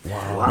ago.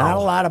 Wow. Not a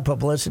lot of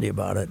publicity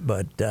about it,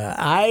 but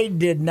I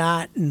did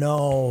not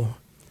know.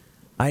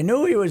 I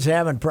knew he was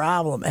had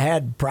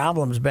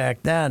problems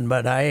back then,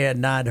 but I had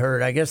not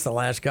heard. I guess the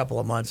last couple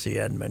of months he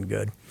hadn't been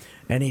good.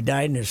 And he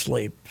died in his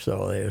sleep,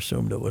 so they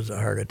assumed it was a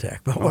heart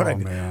attack. But what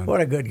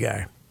a good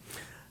guy.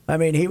 I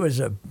mean, he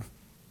was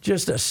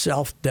just a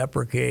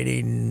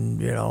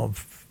self-deprecating,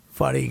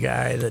 funny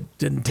guy that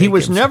didn't take He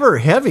was never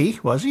heavy,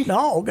 was he?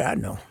 No, God,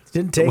 no.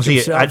 Didn't take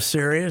himself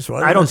serious.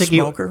 I don't think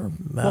he was a smoker.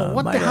 Well,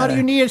 what the hell do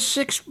you need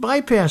 6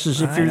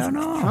 bypasses if you're... I don't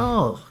know.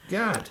 Oh,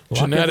 God.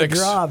 Genetics.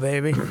 Luck of the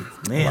draw, baby.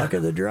 Man. Luck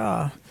of the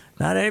draw.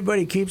 Not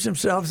anybody keeps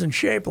themselves in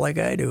shape like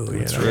I do.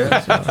 That's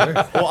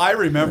right. Well, I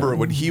remember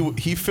when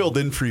he filled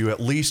in for you at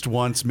least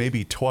once,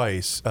 maybe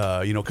twice,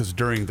 because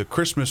during the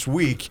Christmas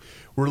week,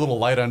 we're a little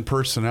light on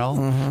personnel.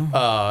 Mm-hmm.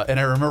 And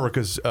I remember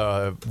because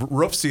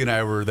Roofsy and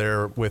I were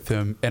there with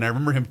him, and I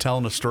remember him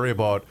telling a story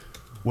about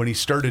when he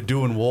started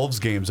doing Wolves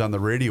games on the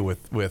radio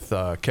with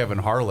Kevin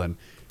Harlan,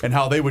 and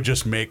how they would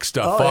just make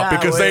stuff up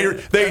because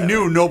they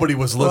knew nobody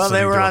was listening. Well,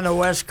 they were to on the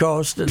West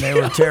Coast, and they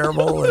were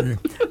terrible, and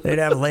they'd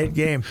have a late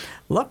game.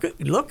 Look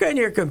on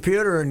your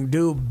computer and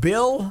do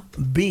Bill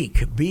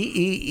Beek,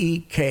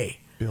 B-E-E-K.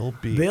 Bill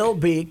Beek. Bill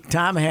Beek,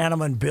 Tom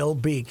Hanneman, Bill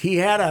Beek. He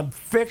had a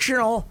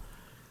fictional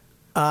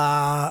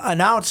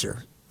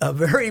announcer, a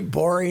very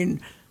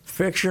boring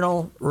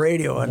fictional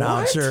radio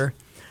announcer.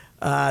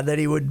 That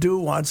he would do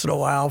once in a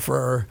while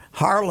for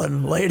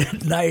Harlan late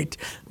at night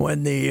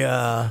when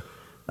the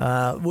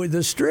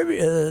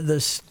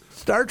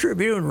Star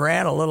Tribune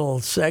ran a little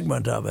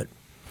segment of it,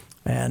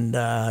 and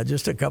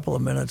just a couple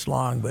of minutes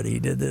long. But he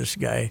did this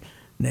guy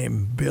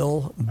named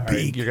Bill Beek.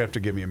 Right, you're gonna have to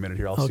give me a minute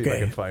here. I'll see if I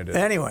can find it.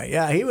 Anyway,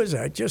 yeah, he was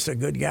just a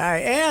good guy,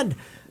 and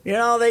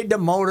they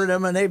demoted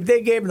him and they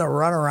gave him the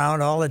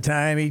runaround all the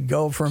time. He'd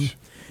go from.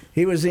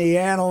 He was the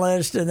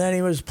analyst, and then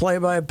he was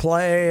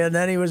play-by-play, and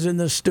then he was in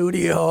the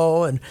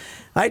studio. And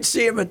I'd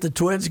see him at the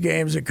Twins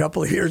games a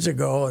couple of years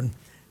ago, and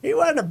he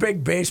wasn't a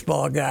big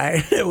baseball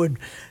guy. You'd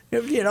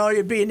be in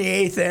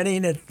the 8th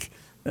inning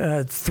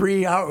at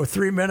 3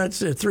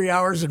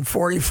 hours and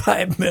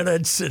 45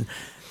 minutes, and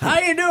How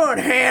you doing,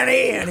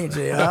 Hanny? And he'd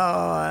say, "Oh,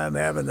 I'm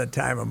having the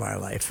time of my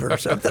life," or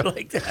something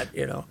like that.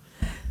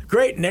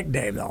 Great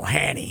nickname though,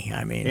 Hanny.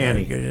 I mean,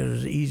 Hanny. It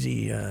was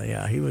easy.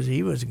 Yeah, he was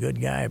a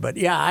good guy. But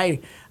yeah, I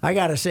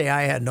got to say,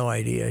 I had no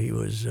idea he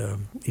was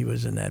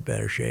in that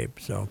better shape.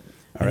 So.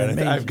 All right,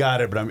 I've got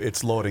it, but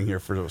it's loading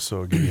here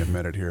so give me a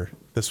minute here.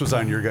 This was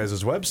on your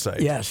guys' website.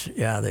 Yes,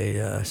 yeah,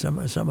 they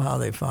somehow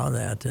they found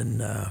that,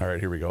 and all right,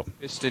 here we go.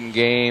 Piston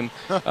game,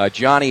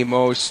 Johnny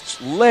Most's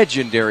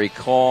legendary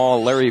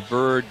call, Larry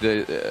Bird,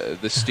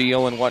 the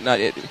steal and whatnot.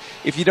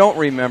 If you don't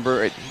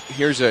remember,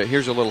 here's a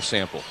little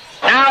sample.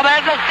 Now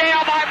there's a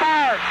steal by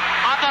Bird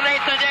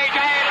underneath the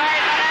DJ.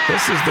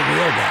 This is the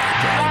real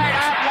guy, Johnny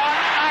Most.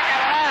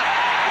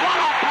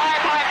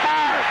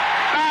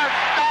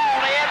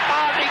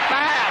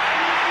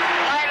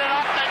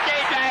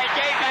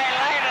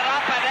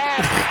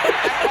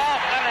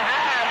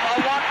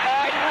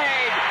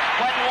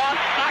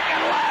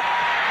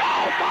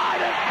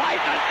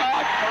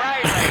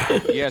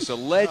 Yes, a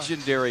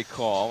legendary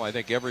call. I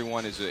think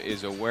everyone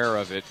is aware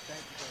of it.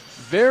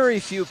 Very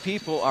few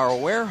people are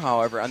aware,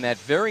 however, on that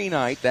very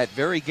night, that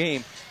very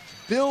game,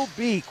 Bill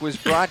Beek was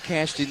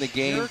broadcasting the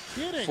game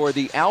for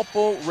the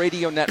Alpo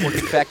Radio Network.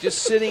 In fact,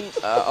 just sitting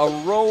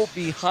a row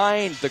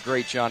behind the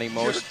great Johnny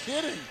Most.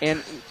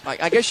 And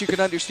I guess you can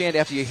understand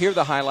after you hear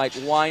the highlight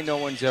why no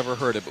one's ever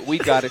heard it, but we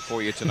got it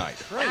for you tonight.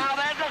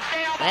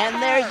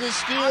 And there's a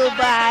steal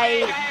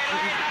by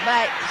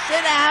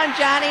sit down,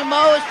 Johnny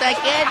Most. I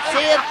can't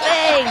see a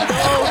thing.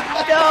 Oh,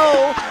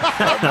 no.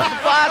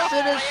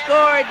 Boston has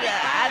scored.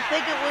 I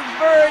think it was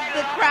Bird.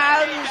 The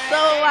crowd is so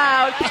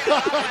loud.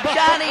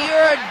 Johnny,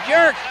 you're a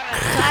jerk.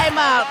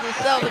 Timeout. The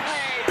Celtics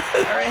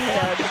are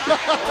ahead.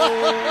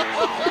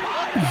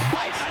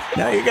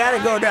 Now you got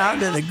to go down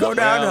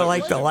to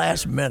like the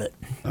last minute.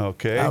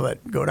 Okay.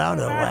 Go down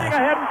to the last.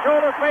 Head and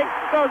shoulder fake,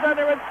 goes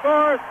under and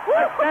scores.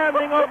 A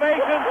standing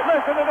ovation.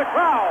 Listen to the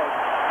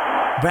crowd.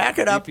 Back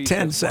it up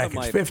 10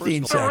 seconds,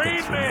 15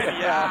 seconds.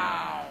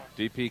 Yeah.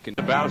 DP can.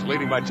 The Bounce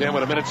leading by 10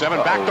 with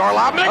 1:07. Backdoor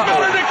lob.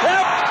 McMillan to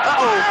Kemp.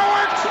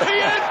 Fireworks.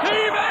 TNT,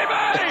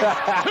 baby.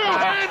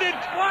 Two-handed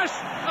flush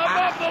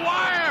above the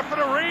wire for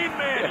the Rain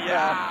Man.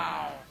 Yeah.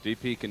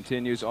 DP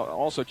continues.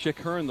 Also, Chick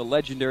Hearn, the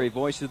legendary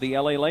voice of the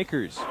LA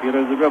Lakers. Here's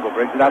the dribble.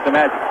 Brings it out to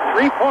Magic.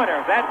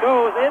 Three-pointer. That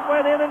goes. It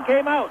went in and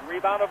came out.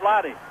 Rebound of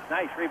Vlade.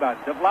 Nice rebound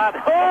to Vlade.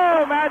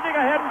 Oh, Magic.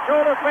 A head and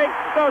shoulder fake.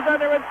 Goes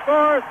under and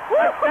scores.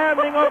 A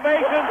standing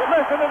ovation.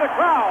 Listen to the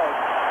crowd.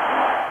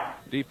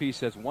 DP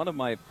says one of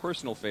my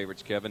personal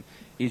favorites, Kevin,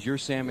 is your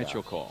Sam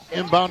Mitchell call.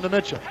 Inbound to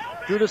Mitchell.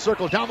 Through the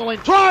circle. Down the lane.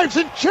 Drives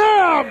and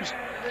jams.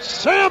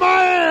 Sam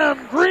I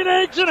am. Green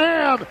eggs and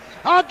ham.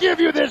 I'll give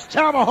you this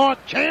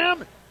tomahawk,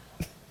 Cam.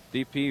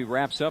 DP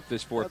wraps up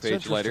this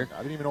four-page letter. I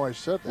didn't even know I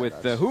said that.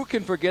 With who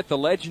can forget the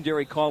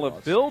legendary call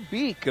of Bill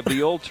Beek of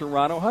the old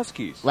Toronto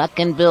Huskies.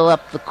 Lucking Bill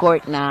up the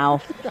court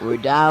now. We're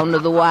down to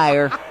the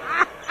wire.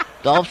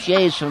 Dolph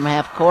Shays from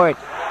half court.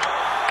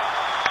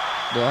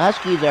 The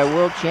Huskies are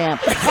world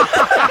champs.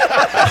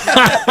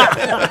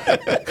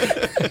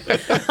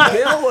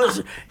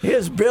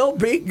 Bill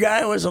Beek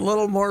guy was a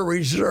little more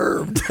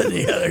reserved than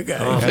the other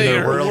guy. They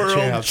are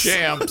world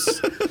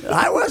champs.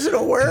 I wasn't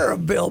aware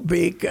of Bill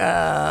Beek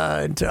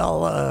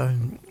until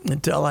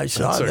I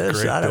saw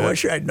this. I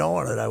wish I'd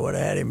known it. I would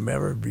have had him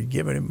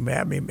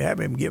have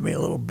him give me a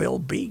little Bill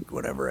Beek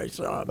whenever I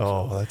saw him.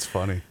 Oh, that's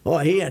funny. Well,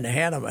 he and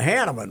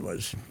Hanneman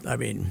was. I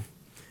mean,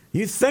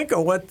 you think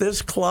of what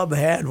this club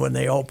had when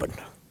they opened.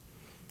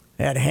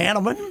 They had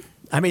Hanneman.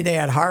 I mean, they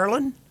had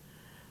Harlan.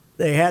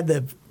 They had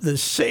the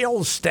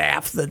sales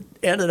staff that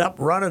ended up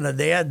running it.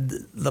 They had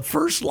the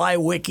first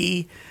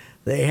Lywicki.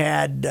 They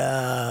had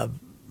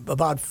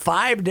about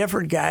 5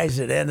 different guys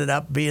that ended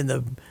up being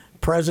the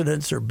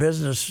presidents or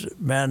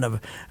businessmen of.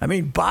 I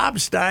mean, Bob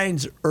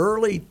Stein's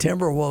early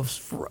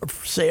Timberwolves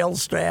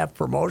sales staff,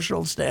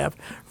 promotional staff,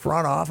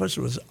 front office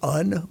was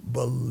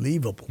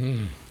unbelievable.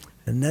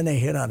 And then they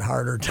hit on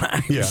harder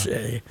times.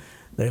 Yeah.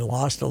 They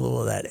lost a little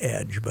of that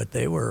edge, but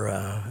they were,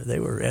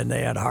 and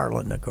they had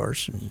Harlan, of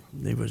course, and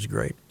he was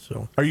great.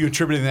 So, are you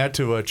attributing that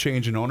to a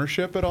change in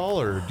ownership at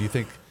all, or do you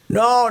think?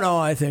 No,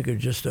 I think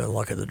it's just a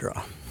luck of the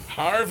draw.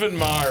 Harv and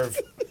Marv.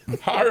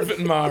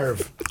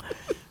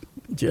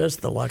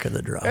 Just the luck of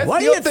the draw. What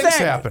do you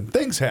think?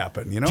 Things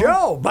happen, you know.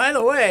 Joe, by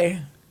the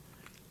way,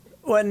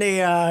 when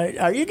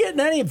are you getting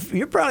any?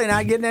 You're probably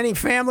not getting any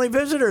family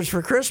visitors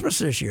for Christmas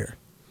this year.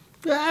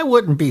 I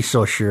wouldn't be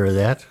so sure of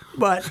that.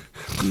 But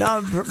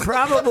no,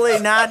 probably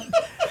not.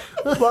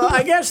 Well,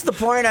 I guess the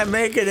point I'm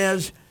making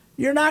is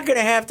you're not going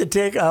to have to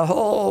take a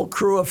whole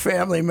crew of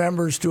family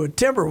members to a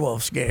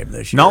Timberwolves game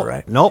this year,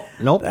 right? Nope.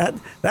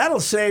 That'll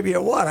save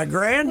you, what,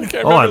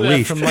 $1,000? Oh, at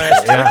least. From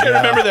last year. I can't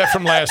remember that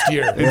from last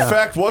year. In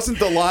fact, wasn't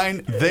the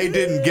line, they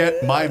didn't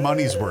get my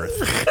money's worth?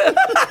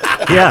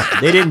 Yeah,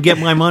 they didn't get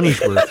my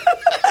money's worth.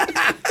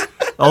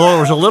 Although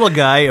there was a little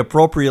guy,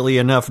 appropriately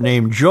enough,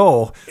 named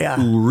Joe,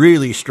 who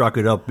really struck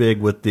it up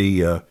big with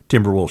the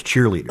Timberwolves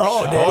cheerleaders.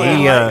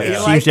 Oh, he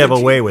seems to have a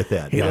way with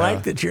that. He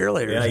liked the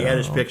cheerleaders. Yeah, he had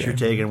his picture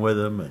taken with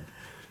him. And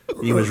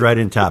He was right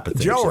on top of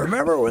things. Joe,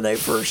 remember when they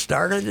first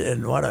started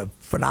and what a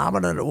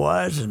phenomenon it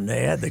was? And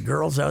they had the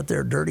girls out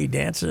there dirty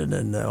dancing,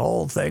 and the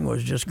whole thing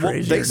was just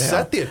crazy. Well, they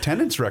set the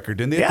attendance record,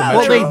 didn't they? Yeah,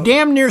 well, they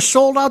damn near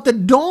sold out the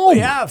Dome.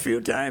 Yeah, a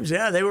few times.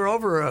 Yeah, they were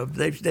over.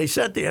 They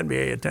set the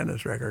NBA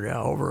attendance record.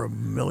 Yeah, over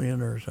 1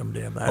 million or some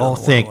damn. I don't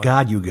know thank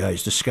God, you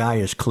guys! The sky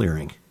is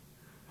clearing.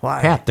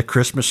 Why? Pat, the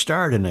Christmas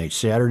star tonight,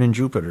 Saturn and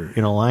Jupiter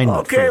in alignment.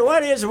 Okay, where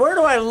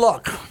do I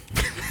look?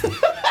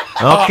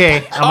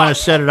 Okay, I'm going to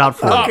set it out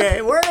for you.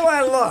 Okay, where do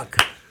I look?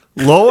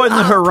 Low in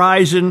the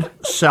horizon,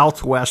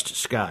 southwest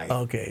sky.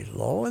 Okay,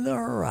 low in the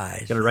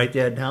horizon. Going to write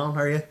that down,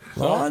 are you?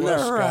 Low in the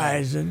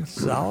horizon,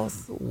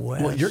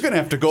 southwest. Well, you're going to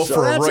have to go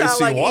for a that's racy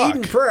out like walk.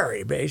 Eden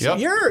Prairie,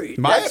 basically. Yep.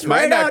 That's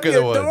my right neck out of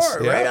your the woods.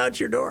 door. Yep. Right out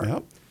your door.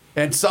 Yep.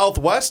 And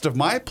southwest of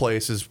my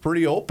place is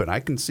pretty open. I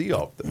can see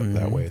out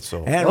that way.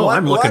 So, And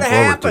what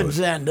happens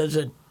then? Does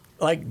it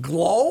like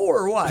glow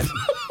or what?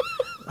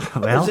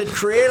 Well, does it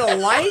create a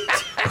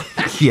light?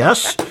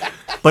 Yes,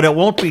 but it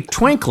won't be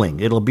twinkling.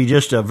 It'll be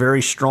just a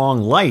very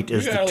strong light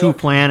as the two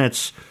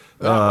planets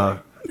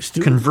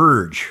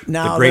converge.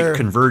 Now the great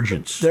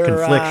convergence,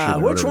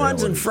 confliction. Which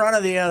one's in front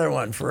of the other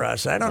one for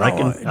us? I don't know.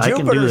 I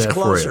can do that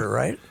closer, for you.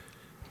 Right?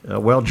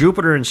 Well,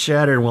 Jupiter and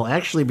Saturn will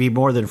actually be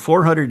more than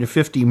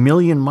 450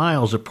 million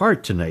miles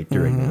apart tonight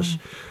during this.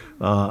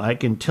 I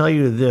can tell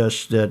you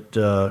this,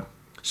 that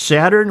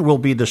Saturn will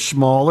be the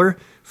smaller,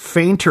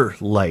 fainter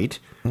light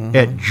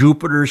at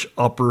Jupiter's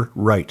upper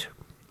right.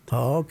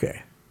 Oh,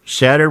 okay.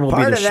 Saturn will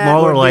be the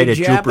smaller light at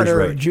Jupiter's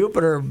right.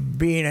 Jupiter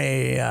being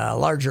a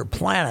larger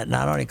planet,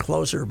 not only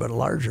closer, but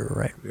larger,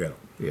 right?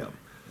 Yeah.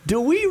 Do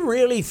we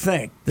really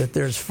think that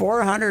there's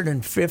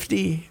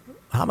 450,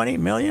 how many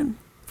million?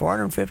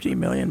 450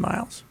 million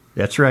miles?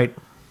 That's right.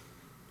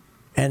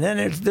 And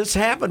then this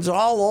happens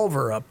all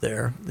over up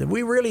there. Do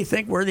we really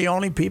think we're the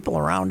only people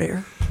around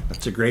here?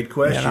 That's a great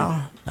question.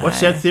 What's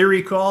that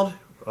theory called?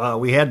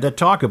 We had to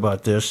talk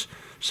about this.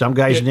 Some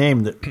guy's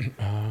name that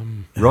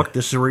Rook,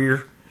 this is where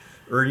you're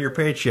earning your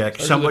paycheck.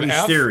 Somebody's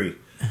theory.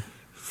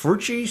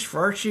 Farsi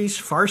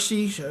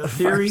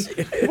theory.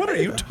 What are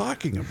you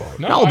talking about?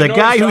 No, the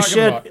guy who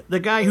said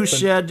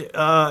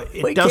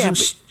it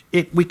doesn't.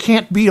 We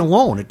can't be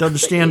alone. It doesn't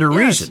stand to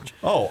reason.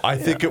 Oh, I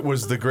think it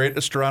was the great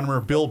astronomer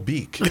Bill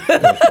Beek.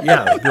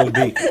 Yeah, Bill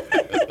Beek.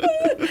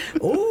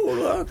 Oh,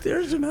 look,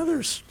 there's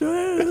another.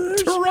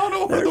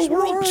 Toronto are the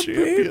world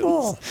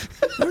champions.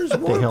 There's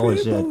more What the hell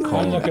is people that there.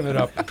 called? I'm looking it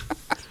up.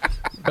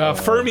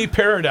 Fermi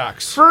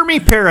paradox. Fermi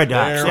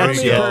paradox. There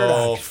That's we it.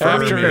 go.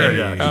 Fermi After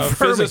paradox.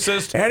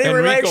 physicist Any Enrico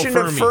relation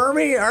Fermi. to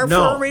Fermi? Our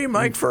No. Fermi,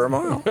 Mike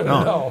Fermi?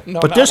 No,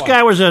 But this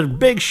guy was a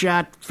big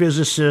shot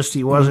physicist.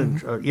 He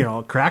wasn't,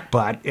 a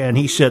crackpot, and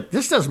he said,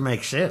 "This doesn't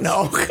make sense."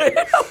 No,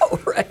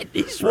 right?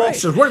 He's Well, right. he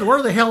says,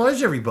 "Where the hell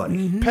is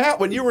everybody?" Pat,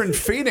 when you were in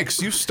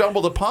Phoenix, you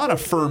stumbled upon a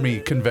Fermi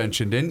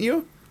convention, didn't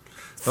you?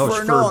 Oh,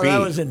 it's No, Furby.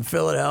 that was in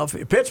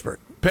Philadelphia, Pittsburgh.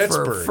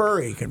 Pittsburgh. For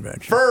furry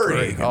convention.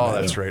 Furry. Oh,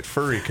 that's right.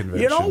 Furry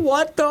convention. You know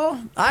what, though?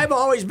 I've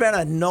always been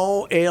a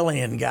no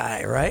alien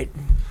guy, right?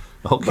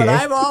 Okay. But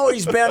I've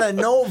always been a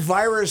no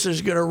virus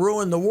is going to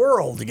ruin the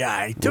world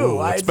guy, too.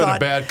 Ooh, it's been a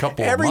bad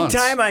couple of every months.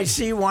 time I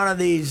see one of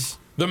these,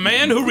 The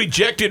man who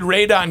rejected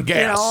radon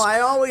gas.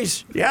 I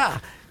always,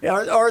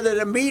 or that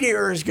a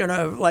meteor is going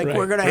to,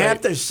 we're going to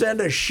have to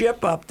send a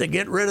ship up to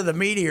get rid of the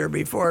meteor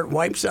before it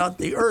wipes out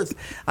the Earth.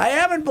 I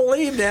haven't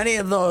believed any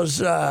of those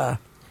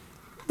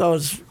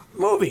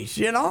movies,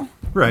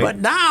 Right. But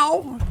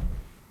now,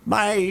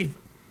 my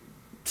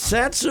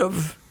sense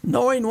of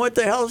knowing what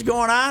the hell's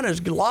going on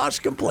is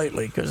lost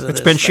completely because of It's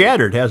this been thing.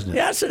 shattered, hasn't it?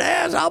 Yes, it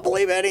has. I'll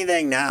believe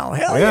anything now.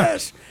 Hell Yeah.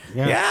 yes.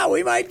 Yeah. Yeah,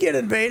 we might get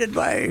invaded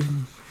by.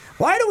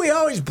 Why do we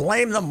always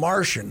blame the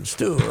Martians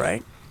too?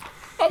 Right?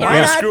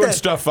 They're screwing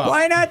stuff up.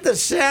 Why not the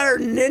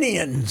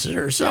Saturninians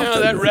or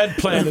something? that red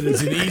planet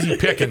is an easy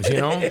pickings,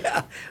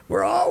 Yeah,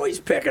 we're always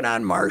picking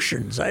on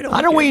Martians.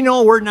 How do we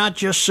know we're not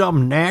just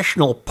some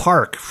national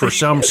park for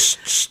some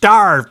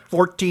star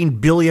 14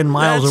 billion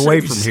miles That's away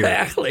from here?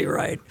 Exactly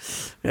right.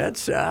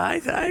 That's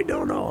I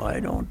don't know.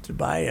 I don't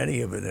buy any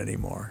of it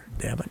anymore.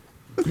 Damn it.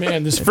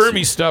 Man, this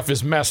Fermi stuff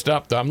is messed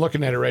up, though. I'm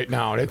looking at it right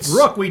now. And it's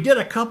Rook, we did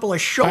a couple of I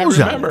shows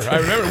on remember. it. I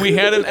remember. We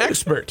had an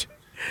expert.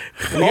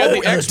 We had the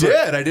you expert.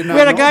 did. I did not We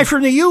had a know. guy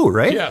from the U,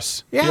 right?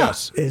 Yes. Yeah.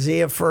 Yes. Is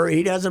he a furry?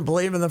 He doesn't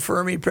believe in the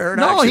Fermi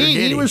paradox. No, or he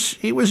did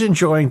was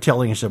enjoying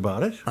telling us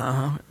about it.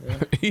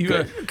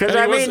 Because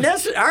I mean,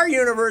 our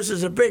universe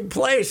is a big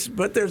place,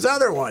 but there's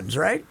other ones,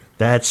 right?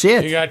 That's You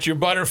it. got your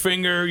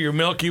Butterfinger, your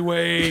Milky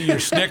Way, your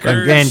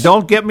Snickers. And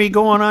don't get me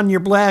going on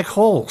your black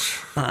holes.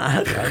 I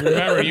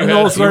remember you Who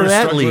knows where were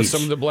that struck with leads?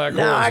 some of the black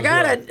Now holes.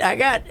 I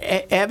got.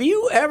 Have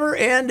you ever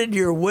ended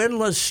your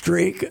winless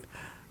streak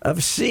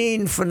of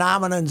seeing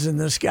phenomenons in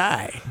the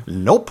sky?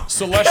 Nope.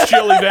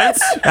 Celestial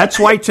events. That's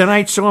why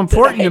tonight's so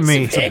important to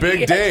me. It's a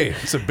big day.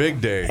 It's a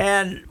big day.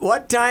 And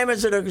what time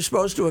is it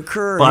supposed to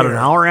occur? About here? an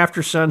hour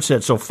after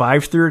sunset, so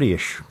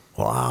 5:30ish.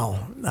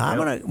 Wow. I'm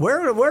gonna.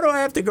 Where do I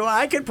have to go?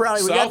 I could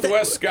probably.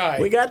 Southwest sky.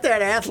 We got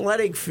that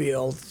athletic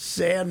field,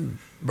 sand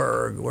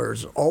Pittsburgh, where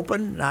it's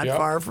open, not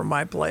far from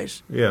my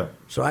place. Yeah.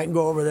 So I can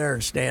go over there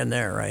and stand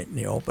there right in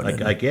the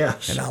open. I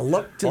guess. And I'll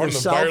look to Or the in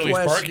the Byerly's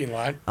southwest parking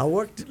lot. I'll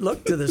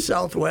look to the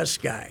southwest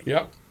sky.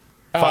 Yep.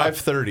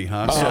 5:30,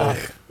 huh?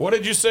 What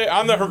did you say?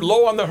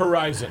 Low on the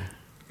horizon.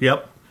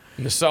 Yep.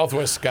 In the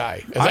southwest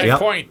sky.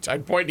 As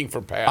I'm pointing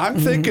for Pat. I'm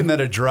thinking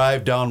that a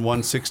drive down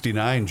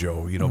 169,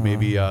 Joe.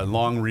 Maybe a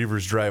long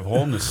Reavers drive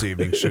home this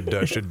evening should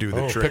do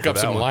the trick. Pick up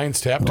some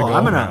lines tap to Well, go.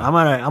 I'm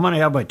gonna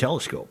have my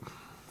telescope.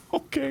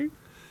 Okay.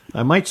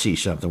 I might see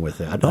something with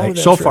that. Oh,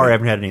 So that's far, right. I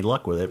haven't had any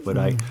luck with it, but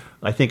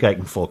I think I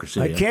can focus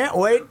it I in. can't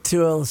wait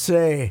till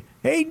say,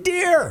 "Hey,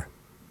 dear,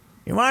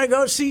 you want to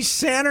go see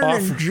Saturn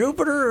and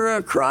Jupiter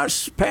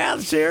cross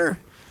paths here?"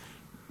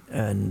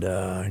 And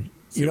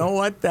you know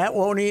what? That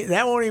won't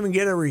even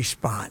get a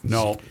response.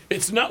 No,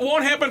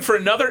 won't happen for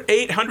another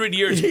 800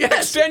 years. Yes.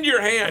 Extend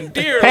your hand,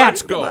 dear. Pat,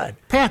 Let's go.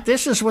 Pat,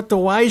 this is what the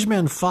wise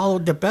men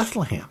followed to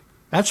Bethlehem.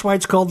 That's why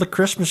it's called the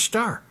Christmas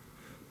star.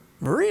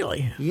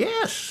 Really?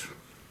 Yes.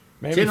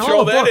 Maybe in all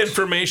throw the that books.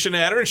 information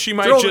at her, and she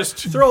might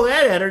throw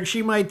that at her, and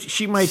she might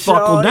So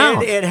buckle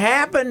down. It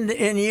happened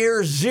in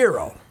year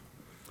 0.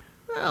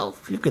 Well,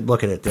 you could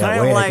look at it that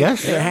Kind way, of I like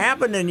guess. it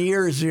happened in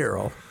year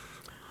 0,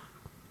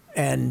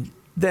 and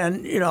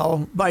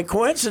then by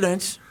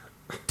coincidence,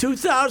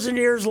 2,000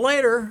 years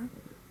later,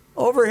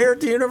 over here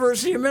at the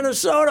University of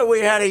Minnesota, we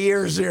had a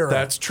year 0.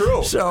 that's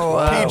true. So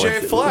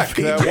PJ Fleck,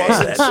 that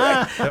that's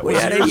right. that We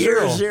was had a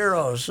year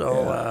zero. 0.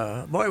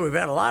 So boy, we've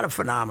had a lot of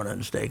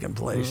phenomenons taking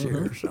place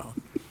here. So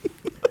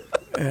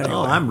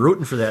Oh, I'm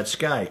rooting for that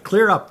sky.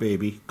 Clear up,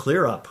 baby.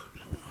 Clear up.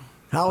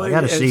 how I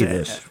got to see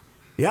this.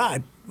 Yeah,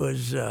 it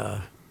was.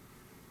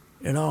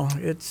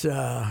 It's.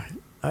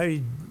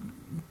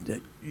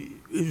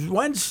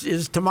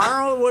 Is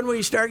tomorrow when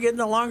we start getting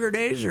the longer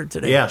days, or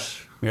today?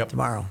 Yes. Yep.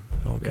 Tomorrow.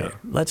 Okay,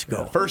 let's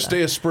go. First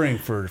day of spring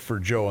for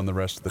Joe and the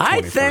rest of the 21st.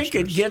 I think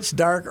it gets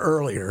dark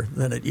earlier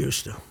than it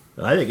used to.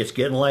 I think it's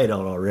getting light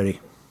out already.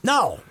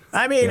 No,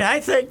 I mean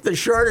I think the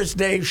shortest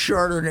day's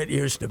shorter than it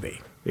used to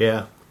be.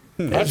 Yeah.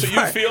 That's what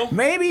you feel?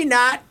 Maybe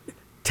not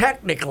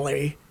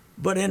technically,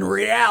 but in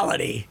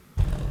reality,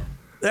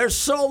 there's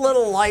so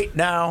little light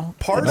now.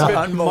 Part of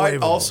it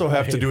might also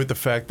have to do with the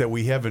fact that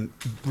we haven't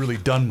really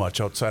done much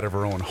outside of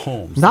our own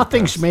homes.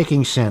 Nothing's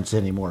making sense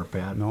anymore,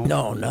 Pat.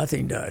 No,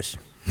 nothing does.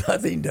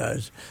 Nothing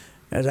does.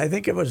 As I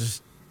think it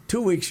was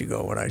 2 weeks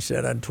ago when I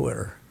said on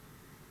Twitter,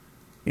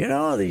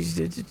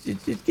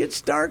 it gets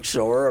dark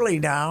so early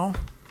now,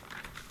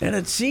 and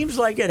it seems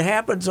like it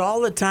happens all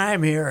the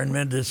time here in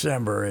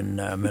mid-December in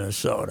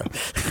Minnesota.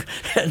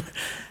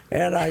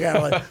 and I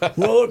got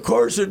well, of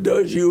course it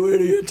does, you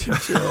idiot.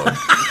 So,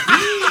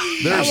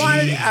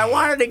 I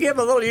wanted to give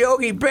a little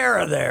Yogi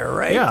Berra there,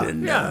 right?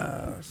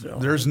 Yeah, So.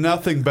 There's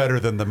nothing better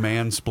than the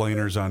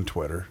mansplainers on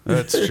Twitter.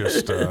 That's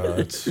just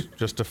it's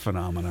just a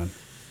phenomenon.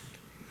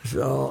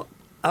 So,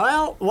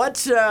 well,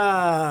 what's you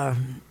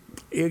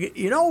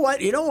know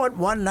what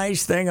one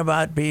nice thing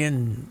about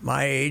being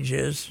my age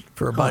is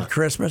for about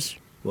Christmas?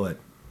 What?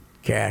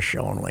 Cash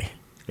only.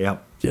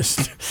 Yep.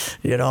 Just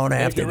you don't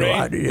have to go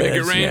out. Make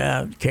it rain.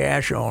 Yeah,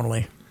 cash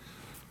only.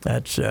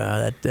 That's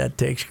that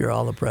takes care of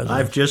all the presents.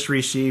 I've just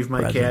received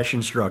my cash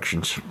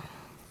instructions.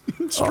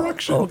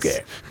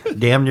 Okay.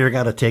 Damn near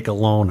got to take a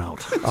loan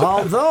out.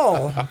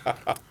 Although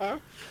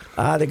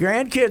the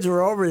grandkids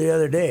were over the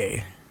other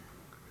day,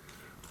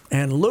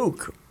 and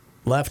Luke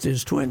left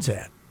his Twins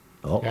hat.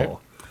 Uh-oh.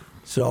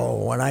 So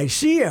when I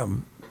see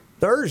him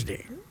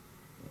Thursday,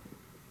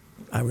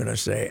 I'm going to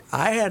say,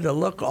 I had to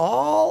look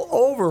all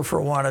over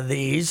for one of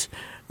these.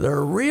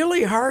 They're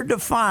really hard to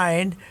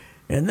find,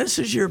 and this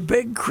is your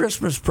big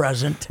Christmas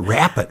present.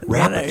 Wrap it.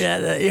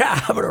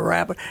 Yeah, I'm going to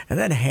wrap it, and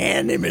then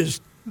hand him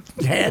his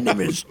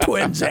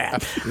Twins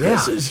hat. Yeah.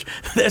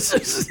 This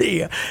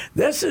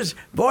is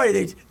boy,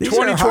 these are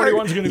 2021's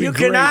hard. gonna be You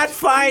great. cannot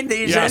find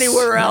these Yes,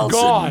 anywhere else.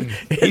 gone.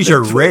 These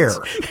are rare.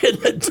 In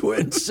the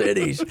Twin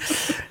Cities.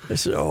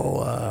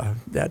 So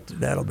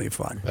that'll be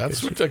fun.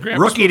 That's what the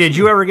grandma. Rookie, did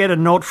you ever get a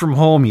note from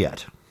home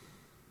yet?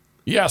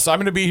 Yes, I'm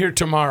going to be here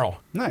tomorrow.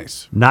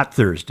 Nice. Not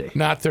Thursday.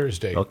 Not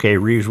Thursday. Okay,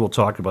 Reeves, we'll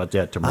talk about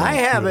that tomorrow. I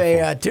have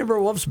a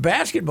Timberwolves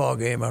basketball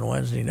game on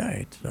Wednesday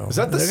night. So Is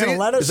that the they're gonna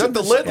let us is that in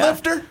the lit yeah,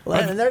 lifter?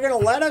 and they're going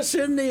to let us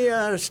in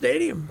the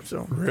stadium.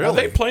 So Are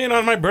they playing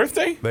on my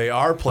birthday? They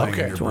are playing.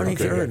 Okay. your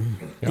 23rd.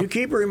 You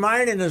keep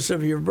reminding us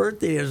of your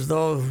birthday as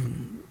though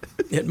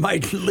it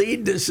might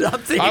lead to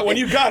something. When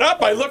you got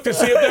up, I looked to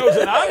see if there was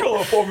an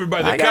envelope over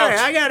by the couch.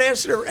 I got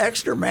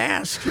extra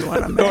masks. You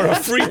want a Or a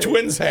mask? free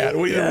Twins hat.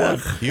 We didn't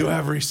want. You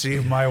have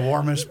received my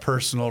warmest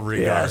personal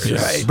regards.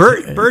 Yes,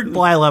 right. Bert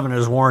Blyleven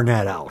has worn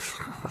that out.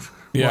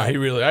 Yeah, he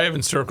really. I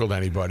haven't circled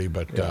anybody,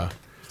 but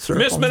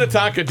Circle. Miss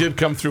Minnetonka did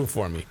come through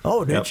for me.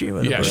 Oh, did she?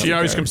 With a Yeah, she birthday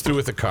always card? comes through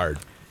with a card.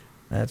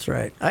 That's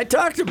right. I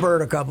talked to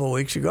Bert a couple of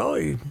weeks ago.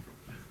 He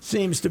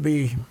seems to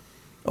be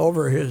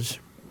over his.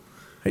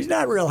 He's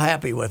not real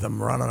happy with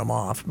him running him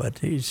off, but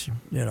he's,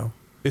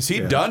 Is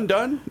he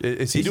done?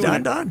 Is he he's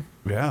doing done.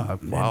 Yeah.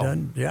 Wow.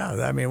 Done. Yeah,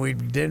 I mean, we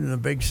did the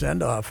big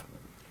send off.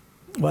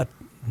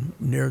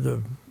 Near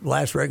the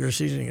last regular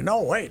season?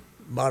 No, wait.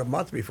 about a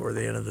month before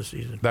the end of the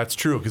season. That's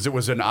true, because it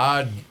was an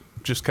odd,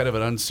 just kind of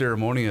an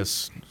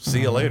unceremonious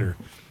see you later.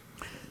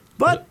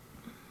 But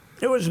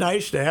it was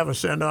nice to have a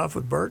send-off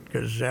with Bert,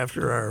 because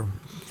after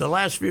the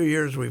last few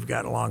years we've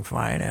gotten along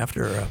fine.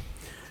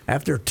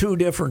 After two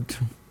different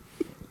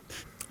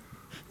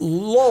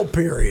low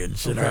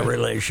periods in our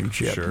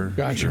relationship. Sure.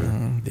 Gotcha.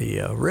 The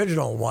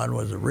original one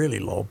was a really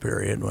low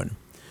period when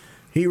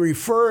he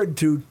referred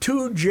to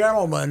two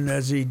gentlemen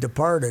as he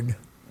departed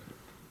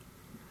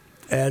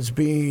as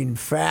being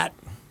fat,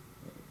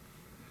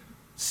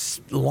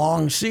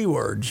 long C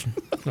words.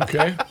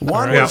 Okay.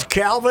 One was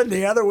Calvin,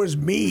 the other was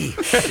me.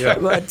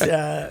 But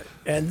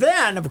and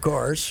then, of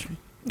course,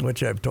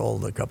 which I've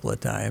told a couple of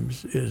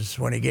times, is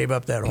when he gave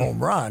up that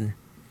home run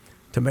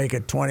to make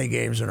it 20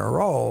 games in a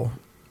row.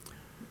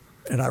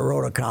 And I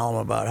wrote a column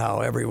about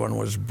how everyone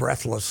was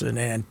breathless in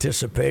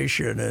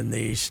anticipation in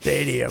the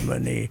stadium,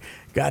 and he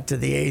got to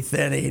the 8th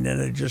inning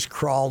and it just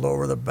crawled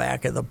over the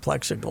back of the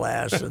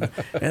plexiglass,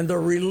 and the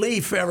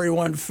relief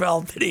everyone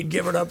felt that he'd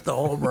given up the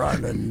home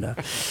run, and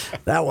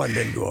that one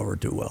didn't go over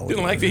too well.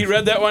 Didn't like that he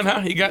read that one,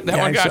 huh? He got that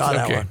one. I saw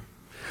that one.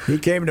 He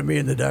came to me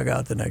in the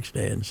dugout the next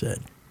day and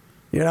said,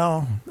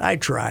 I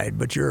tried,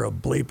 but you're a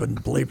bleeping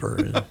bleeper.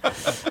 And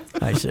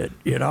I said,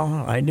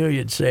 I knew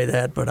you'd say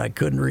that, but I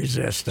couldn't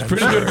resist.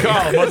 Pretty good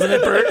call, wasn't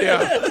it, Bert? Yeah.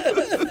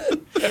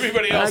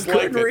 Everybody else I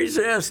couldn't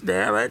resist,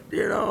 damn it.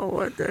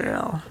 What the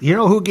hell? You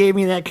know who gave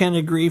me that kind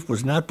of grief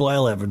was not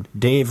Blyleven,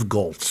 Dave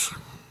Goltz.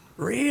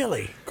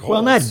 Really?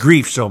 Well, not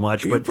grief so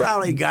much, You but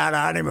probably got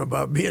on him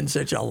about being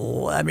such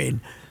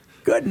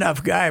good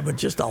enough guy, but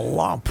just a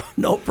lump,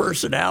 no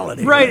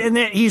personality. right, and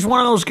then he's one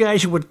of those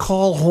guys who would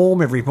call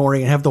home every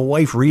morning and have the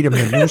wife read him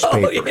the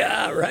newspaper. Oh,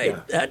 yeah,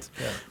 right. That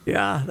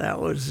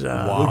was.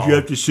 What'd you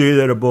have to say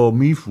that about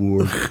me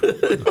for?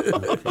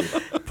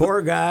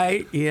 Poor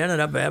guy. He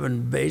ended up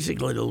having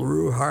basically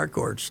LaRue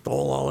Harcourt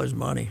stole all his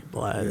money,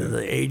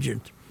 the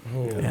agent.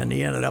 Oh. And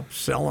he ended up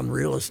selling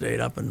real estate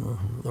up in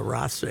the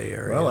Rothsay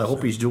area. Well, I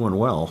hope he's doing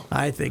well.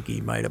 I think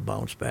he might have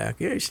bounced back.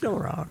 Yeah, he's still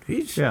around.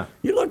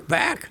 You look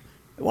back.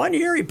 One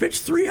year he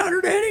pitched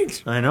 300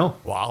 innings. I know.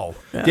 Wow.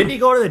 Yeah. Didn't he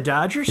go to the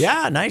Dodgers?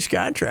 Yeah, nice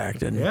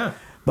contract.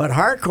 But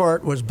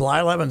Harcourt was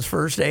Blyleven's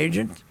first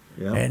agent,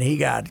 and he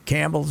got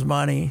Campbell's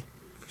money,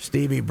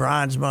 Stevie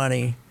Braun's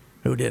money,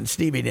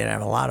 Stevie didn't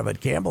have a lot of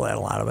it, Campbell had a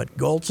lot of it,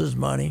 Goltz's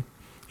money.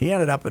 He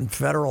ended up in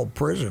federal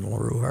prison,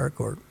 LaRue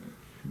Harcourt.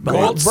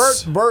 But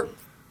Bert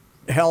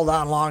held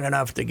on long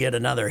enough to get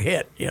another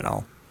hit,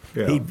 Yeah.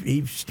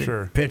 He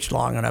pitched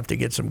long enough to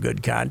get some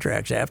good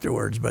contracts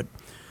afterwards, but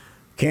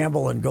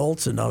Campbell and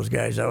Goltz and those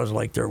guys, that was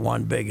like their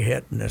one big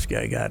hit, and this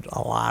guy got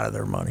a lot of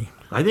their money.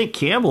 I think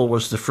Campbell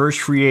was the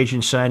first free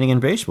agent signing in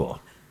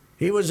baseball.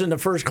 He was in the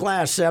first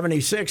class,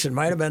 76, and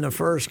might have been the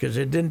first because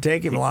it didn't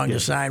take him long to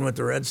sign with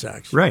the Red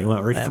Sox. Right,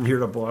 well, right from here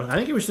to Boston. I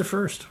think he was the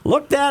first.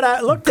 Look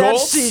that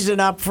season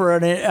up for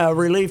a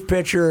relief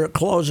pitcher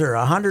closer,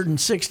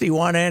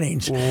 161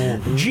 innings.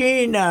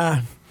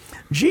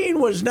 Gene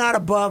was not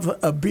above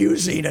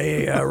abusing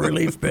a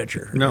relief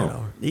pitcher.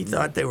 No. He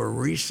thought they were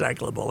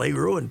recyclable. He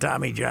ruined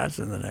Tommy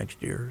Johnson the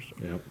next year.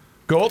 So. Yep.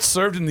 Goltz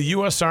served in the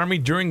U.S. Army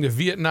during the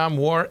Vietnam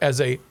War as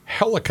a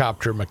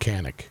helicopter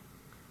mechanic.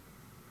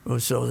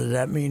 So does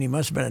that mean he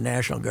must have been a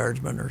National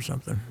Guardsman or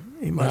something?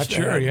 Not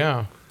sure,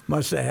 yeah.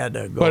 Must have had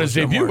to go But his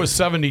somewhere. debut was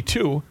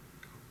 72.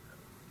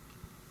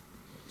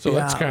 So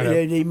that's kind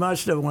of... He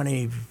must have, when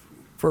he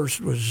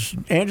first was...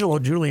 Angelo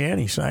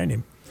Giuliani signed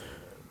him.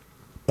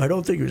 I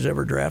don't think he was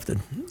ever drafted.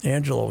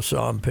 Angelo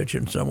saw him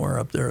pitching somewhere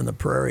up there in the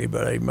prairie,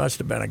 but he must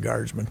have been a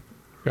guardsman.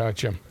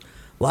 Gotcha.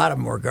 A lot of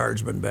them were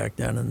guardsmen back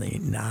then in the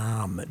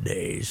Nam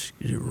days.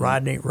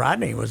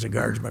 Rodney was a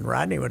guardsman.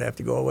 Rodney would have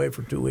to go away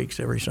for 2 weeks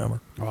every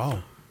summer.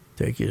 Wow.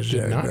 Take his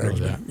Did not know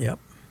guardsman. that. Yep.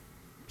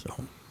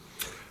 So.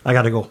 I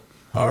got to go.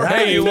 All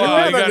right. Hey, you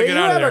got to get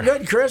out of there. Have a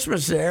good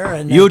Christmas there.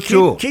 And You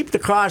too. Keep the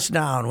costs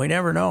down. We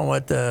never know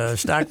what the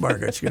stock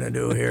market's going to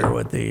do here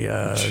with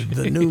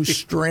the new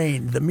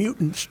strain, the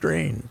mutant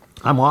strain.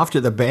 I'm off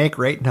to the bank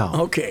right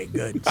now. Okay,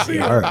 good. See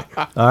ya.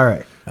 All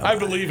right. I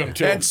believe him,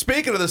 too. And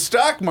speaking of the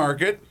stock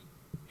market,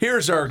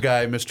 here's our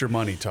guy, Mr.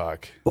 Money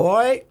Talk.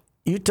 Boy,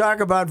 you talk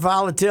about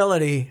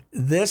volatility.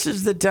 This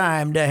is the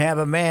time to have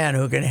a man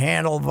who can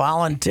handle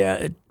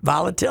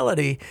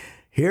volatility.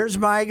 Here's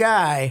my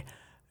guy,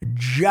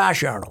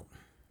 Josh Arnold.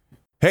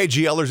 Hey,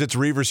 GLers, it's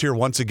Reavers here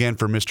once again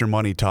for Mr.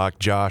 Money Talk,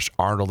 Josh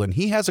Arnold, and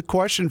he has a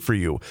question for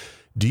you.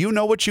 Do you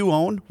know what you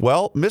own?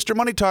 Well, Mr.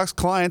 Money Talk's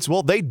clients,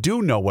 they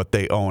do know what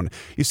they own.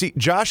 You see,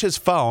 Josh has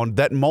found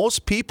that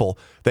most people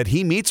that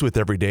he meets with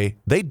every day,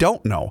 they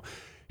don't know.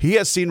 He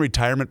has seen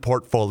retirement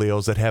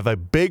portfolios that have a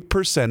big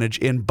percentage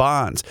in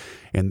bonds,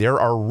 and there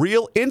are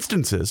real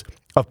instances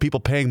of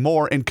people paying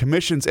more in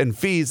commissions and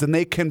fees than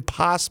they can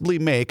possibly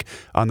make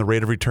on the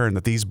rate of return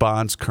that these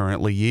bonds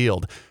currently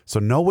yield. So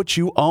know what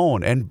you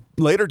own. And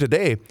later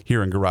today,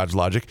 here in Garage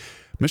Logic,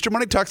 Mr.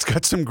 Money Talk's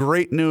got some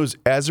great news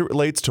as it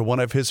relates to one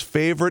of his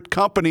favorite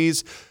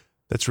companies,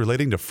 that's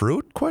relating to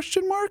fruit?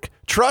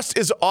 Trust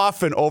is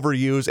often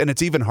overused, and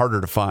it's even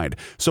harder to find.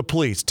 So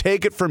please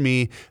take it from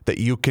me that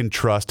you can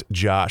trust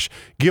Josh.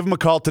 Give him a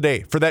call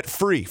today for that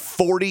free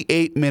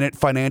 48-minute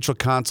financial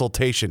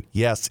consultation.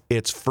 Yes,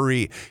 it's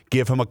free.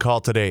 Give him a call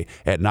today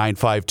at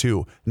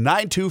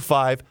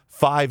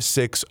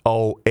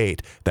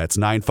 952-925-5608. That's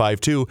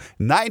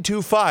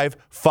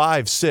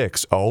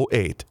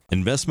 952-925-5608.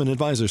 Investment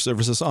advisor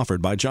services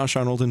offered by Josh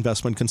Arnold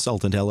Investment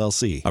Consultant,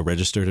 LLC, a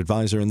registered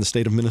advisor in the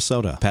state of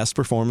Minnesota. Past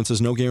performance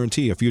is no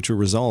guarantee of future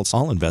results.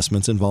 All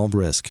investments involve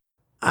risk.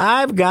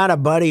 I've got a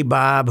buddy,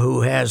 Bob,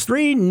 who has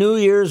 3 New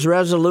Year's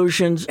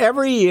resolutions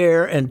every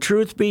year, and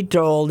truth be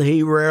told,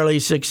 he rarely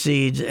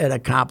succeeds at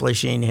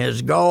accomplishing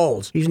his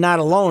goals. He's not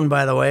alone,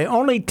 by the way.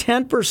 Only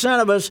 10%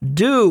 of us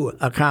do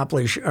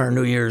accomplish our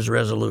New Year's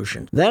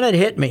resolutions. Then it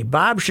hit me.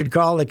 Bob should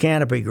call the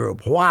Canopy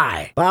Group.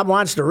 Why? Bob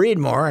wants to read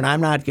more, and I'm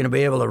not going to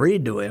be able to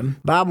read to him.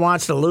 Bob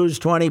wants to lose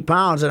 20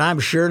 pounds, and I'm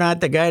sure not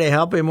the guy to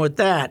help him with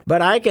that.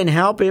 But I can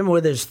help him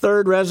with his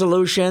 3rd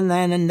resolution,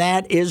 and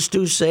that is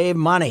to save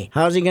money.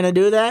 How's he going to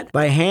do that?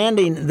 By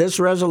handing this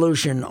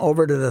resolution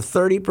over to the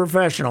 30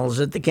 professionals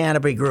at the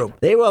Canopy Group.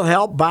 They will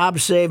help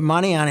Bob save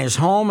money on his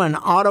home and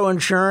auto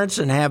insurance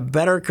and have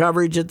better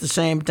coverage at the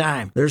same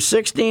time. There's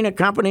 16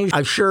 companies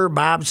assure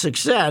Bob's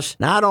success,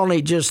 not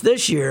only just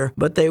this year,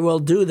 but they will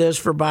do this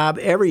for Bob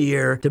every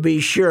year to be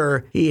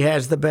sure he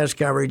has the best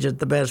coverage at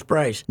the best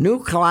price.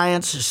 New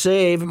clients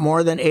save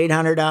more than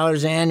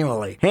 $800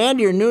 annually.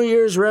 Hand your New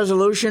Year's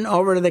resolution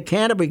over to the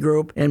Canopy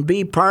Group and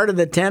be part of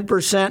the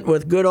 10%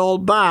 with good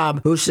old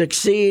Bob who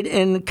succeed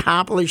in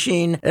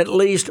accomplishing at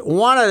least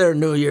one of their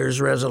New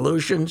Year's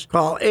resolutions.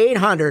 Call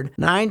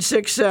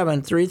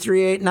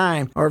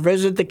 800-967-3389 or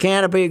visit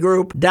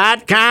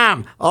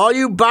thecanopygroup.com. All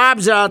you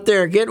Bobs out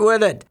there, get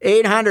with it.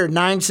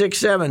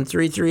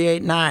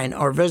 800-967-3389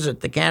 or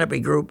visit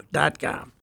thecanopygroup.com.